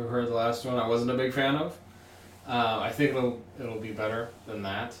who heard the last one I wasn't a big fan of. I think it'll be better than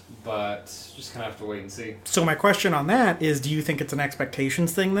that, but just kind of have to wait and see. So my question on that is, do you think it's an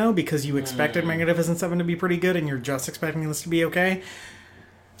expectations thing, though? Because you expected Magnificent Seven to be pretty good, and you're just expecting this to be okay?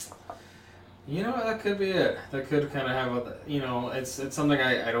 That could be it. That could kind of have it's something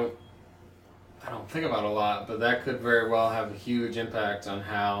I don't think about a lot, but that could very well have a huge impact on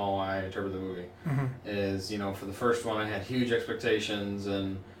how I interpret the movie. Mm-hmm. Is, for the first one I had huge expectations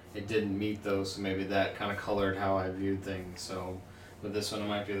and it didn't meet those, so maybe that kind of colored how I viewed things. So with this one it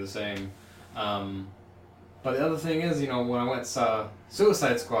might be the same. But the other thing is, when I went and saw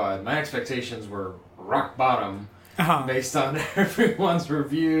Suicide Squad, my expectations were rock bottom based on everyone's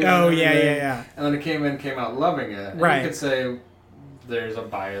reviews. Oh, yeah. And then it came out loving it. And right. You could say there's a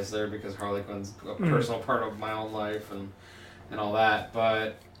bias there because Harley Quinn's a personal part of my own life and all that.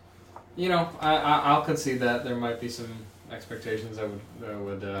 But, I'll concede that there might be some expectations that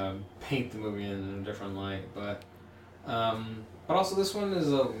would paint the movie in a different light. But also this one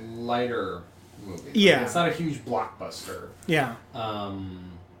is a lighter movie. Yeah. It's not a huge blockbuster. Yeah.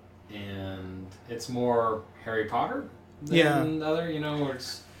 And it's more Harry Potter than other, where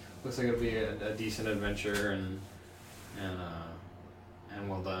looks like it'll be a decent adventure and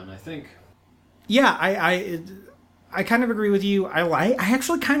well done, I think. Yeah, I kind of agree with you. I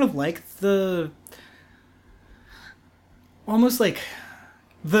actually kind of like almost like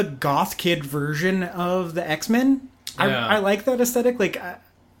the goth kid version of the X-Men. Yeah. I like that aesthetic. Like,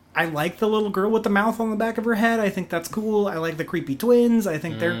 I like the little girl with the mouth on the back of her head. I think that's cool. I like the creepy twins. I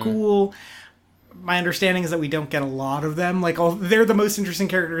think they're cool. My understanding is that we don't get a lot of them. Like, they're the most interesting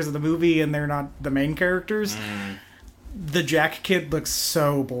characters of the movie, and they're not the main characters. The Jack kid looks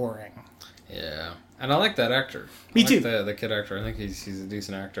so boring. Yeah, and I like that actor. Me too. The kid actor. I think he's a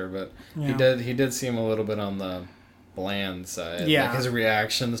decent actor, but he did seem a little bit on the bland side. Yeah, like his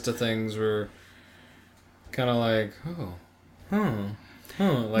reactions to things were kind of like,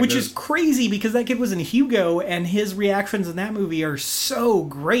 like which is crazy because that kid was in Hugo, and his reactions in that movie are so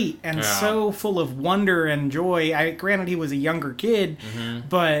great and so full of wonder and joy. Granted, he was a younger kid,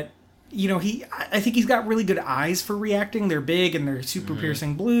 but I think he's got really good eyes for reacting. They're big and they're super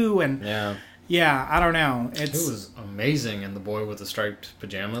piercing blue, and yeah, I don't know. It was amazing in The Boy with the Striped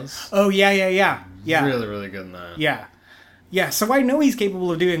Pajamas. Oh yeah. Really, really good in that. Yeah. So I know he's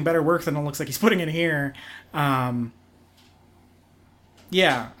capable of doing better work than it looks like he's putting in here. Yeah,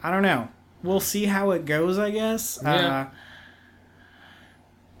 I don't know. We'll see how it goes, I guess. Yeah.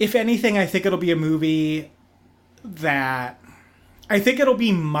 If anything, I think it'll be a movie that... I think it'll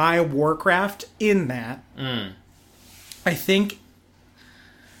be my Warcraft in that. I think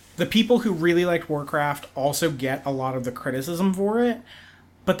the people who really liked Warcraft also get a lot of the criticism for it,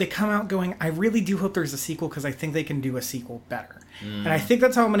 but they come out going, I really do hope there's a sequel because I think they can do a sequel better. And I think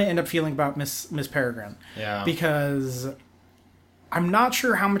that's how I'm going to end up feeling about Miss Peregrine. Yeah. Because I'm not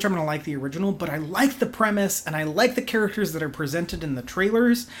sure how much I'm going to like the original, but I like the premise and I like the characters that are presented in the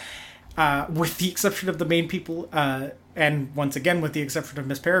trailers, with the exception of the main people. And once again, with the exception of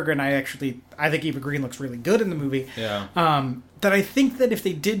Miss Peregrine, I think Eva Green looks really good in the movie. Yeah. That I think that if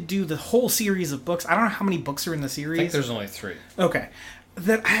they did do the whole series of books, I don't know how many books are in the series. I think there's only 3. Okay.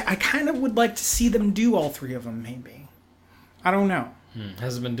 That I kind of would like to see them do all 3 of them, maybe. I don't know.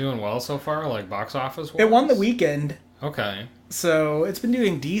 Has it been doing well so far, like box office-wise? It won the weekend. Okay. So it's been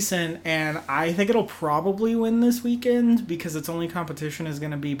doing decent, and I think it'll probably win this weekend because its only competition is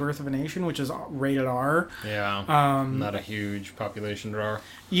going to be Birth of a Nation, which is rated R. Yeah. Not a huge population draw.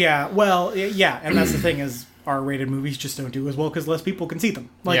 Yeah. Well, yeah, and that's the thing is R-rated movies just don't do as well because less people can see them.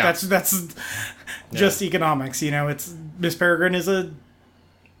 Like that's just economics. It's Miss Peregrine is a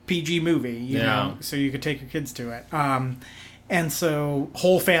PG movie. You know, so you could take your kids to it. And so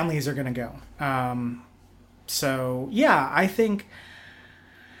whole families are going to go. So yeah, I think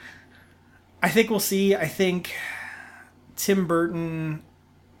we'll see. I think Tim Burton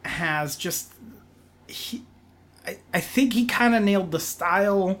has just... I think he kind of nailed the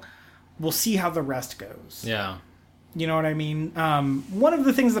style. We'll see how the rest goes. Yeah. You know what I mean? One of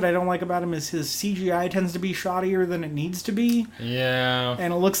the things that I don't like about him is his CGI tends to be shoddier than it needs to be. Yeah.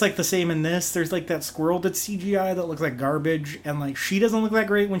 And it looks like the same in this. There's like that squirrel that's CGI that looks like garbage. And like she doesn't look that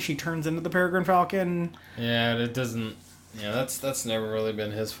great when she turns into the Peregrine Falcon. Yeah, it doesn't... Yeah, that's never really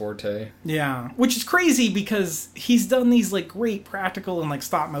been his forte. Yeah. Which is crazy because he's done these like great practical and like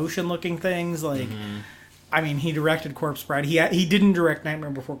stop motion looking things. Like... I mean, he directed Corpse Bride. He didn't direct Nightmare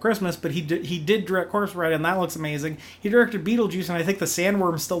Before Christmas, but he did direct Corpse Bride, and that looks amazing. He directed Beetlejuice, and I think the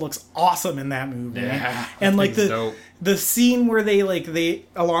sandworm still looks awesome in that movie. Yeah, and like dope. the scene where they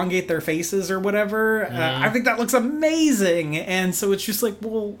elongate their faces or whatever, I think that looks amazing. And so it's just like,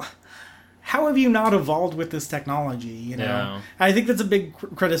 well, how have you not evolved with this technology? You know, Yeah. I think that's a big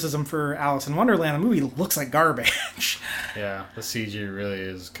criticism for Alice in Wonderland. The movie looks like garbage. Yeah, the CG really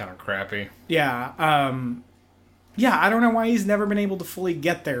is kind of crappy. Yeah, yeah, I don't know why he's never been able to fully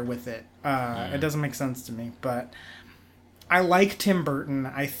get there with it. It doesn't make sense to me, but I like Tim Burton.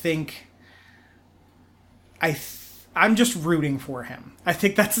 I think I'm just rooting for him. I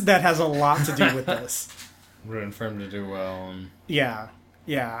think that has a lot to do with this. Rooting for him to do well. And... Yeah,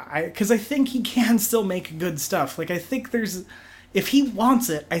 because I think he can still make good stuff. Like I think if he wants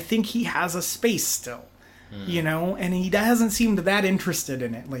it, I think he has a space still. You know, and he hasn't seemed that interested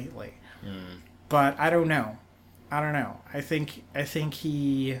in it lately. But I don't know. I think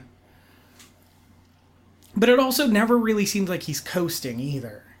he... But it also never really seems like he's coasting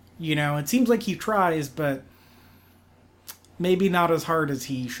either. You know, it seems like he tries, but maybe not as hard as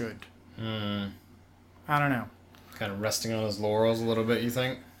he should. I don't know. Kind of resting on his laurels a little bit, you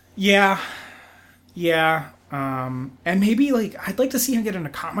think? Yeah. And maybe, like, I'd like to see him get into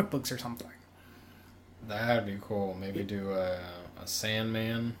comic books or something. That'd be cool. Maybe do a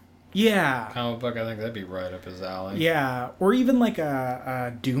Sandman Yeah. comic book. I think that'd be right up his alley. Yeah. Or even like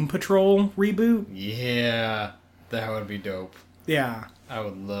a Doom Patrol reboot. Yeah, that would be dope. Yeah. I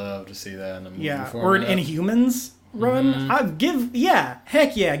would love to see that in a movie Yeah. format. Or an Inhumans run.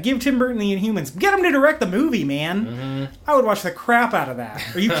 Heck yeah. Give Tim Burton the Inhumans. Get him to direct the movie, man. I would watch the crap out of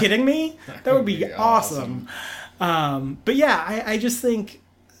that. Are you kidding me? That would be awesome. But yeah, I just think...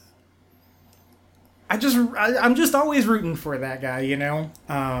 I'm just always rooting for that guy, you know?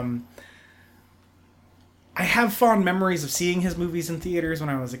 I have fond memories of seeing his movies in theaters when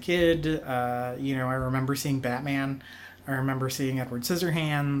I was a kid. You know, I remember seeing Batman. I remember seeing Edward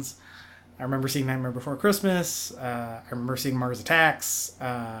Scissorhands. I remember seeing Nightmare Before Christmas. I remember seeing Mars Attacks.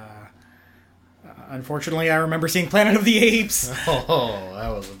 Unfortunately, I remember seeing Planet of the Apes. Oh, that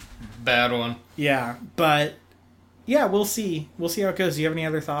was a bad one. Yeah, but... Yeah, we'll see. We'll see how it goes. Do you have any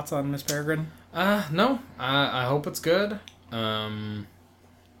other thoughts on Miss Peregrine? No. I hope it's good. But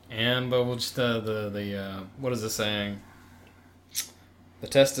we'll just the what is the saying? The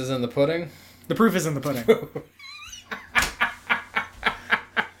test is in the pudding. The proof is in the pudding.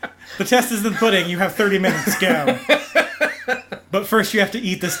 The test is in the pudding. You have 30 minutes. Go. But first, you have to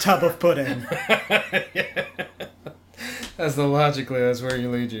eat this tub of pudding. That's where you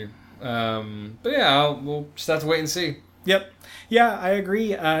lead you. But yeah, we'll just have to wait and see. Yep. Yeah, I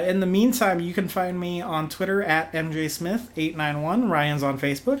agree. In the meantime, you can find me on Twitter at MJSmith891. Ryan's on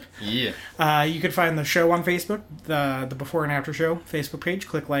Facebook. Yeah. You can find the show on Facebook, the Before and After Show Facebook page.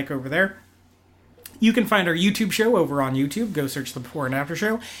 Click like over there. You can find our YouTube show over on YouTube. Go search the Before and After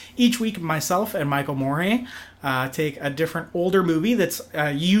Show. Each week, myself and Michael Morey take a different older movie that's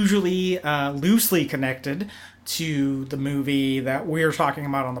usually loosely connected to the movie that we're talking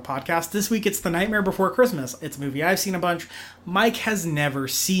about on the podcast. This week, it's The Nightmare Before Christmas. It's a movie I've seen a bunch. Mike has never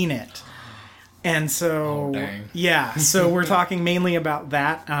seen it. And so, yeah, so we're talking mainly about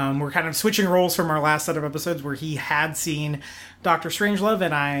that. We're kind of switching roles from our last set of episodes where he had seen Dr. Strangelove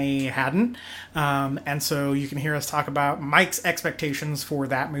and I hadn't. And so you can hear us talk about Mike's expectations for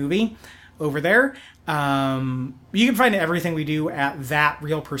that movie over there. You can find everything we do at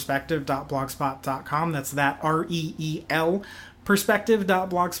thatrealperspective.blogspot.com. That's that REEL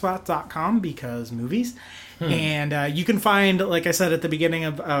perspective.blogspot.com because movies. And you can find, like I said at the beginning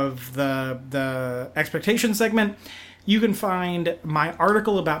of the expectation segment, you can find my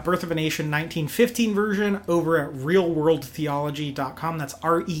article about Birth of a Nation 1915 version over at realworldtheology.com. That's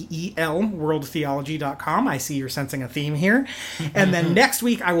REEL worldtheology.com. I see you're sensing a theme here. And then next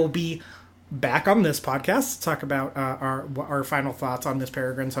week I will be back on this podcast to talk about our final thoughts on Miss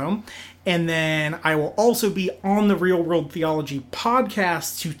Peregrine's Home. And then I will also be on the Real World Theology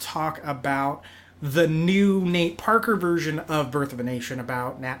podcast to talk about the new Nate Parker version of Birth of a Nation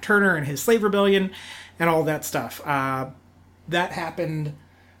about Nat Turner and his slave rebellion and all that stuff. that happened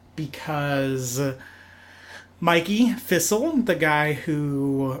because Mikey Fissel, the guy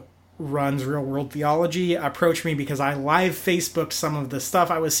who runs Real World Theology, approached me because I live Facebooked some of the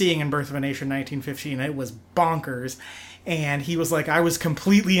stuff I was seeing in Birth of a Nation 1915. It was bonkers. And he was like, I was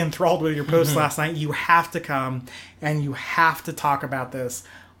completely enthralled with your post last night. You have to come and you have to talk about this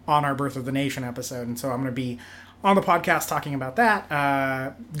on our Birth of the Nation episode. And so I'm going to be on the podcast talking about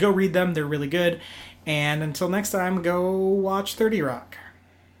that. Go read them. They're really good. And until next time, go watch 30 Rock.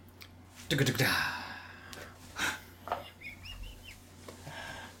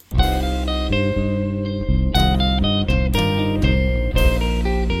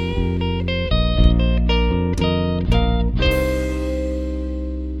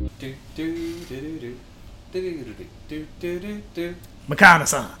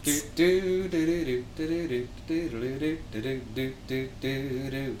 Reconnaissance.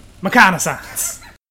 Reconnaissance.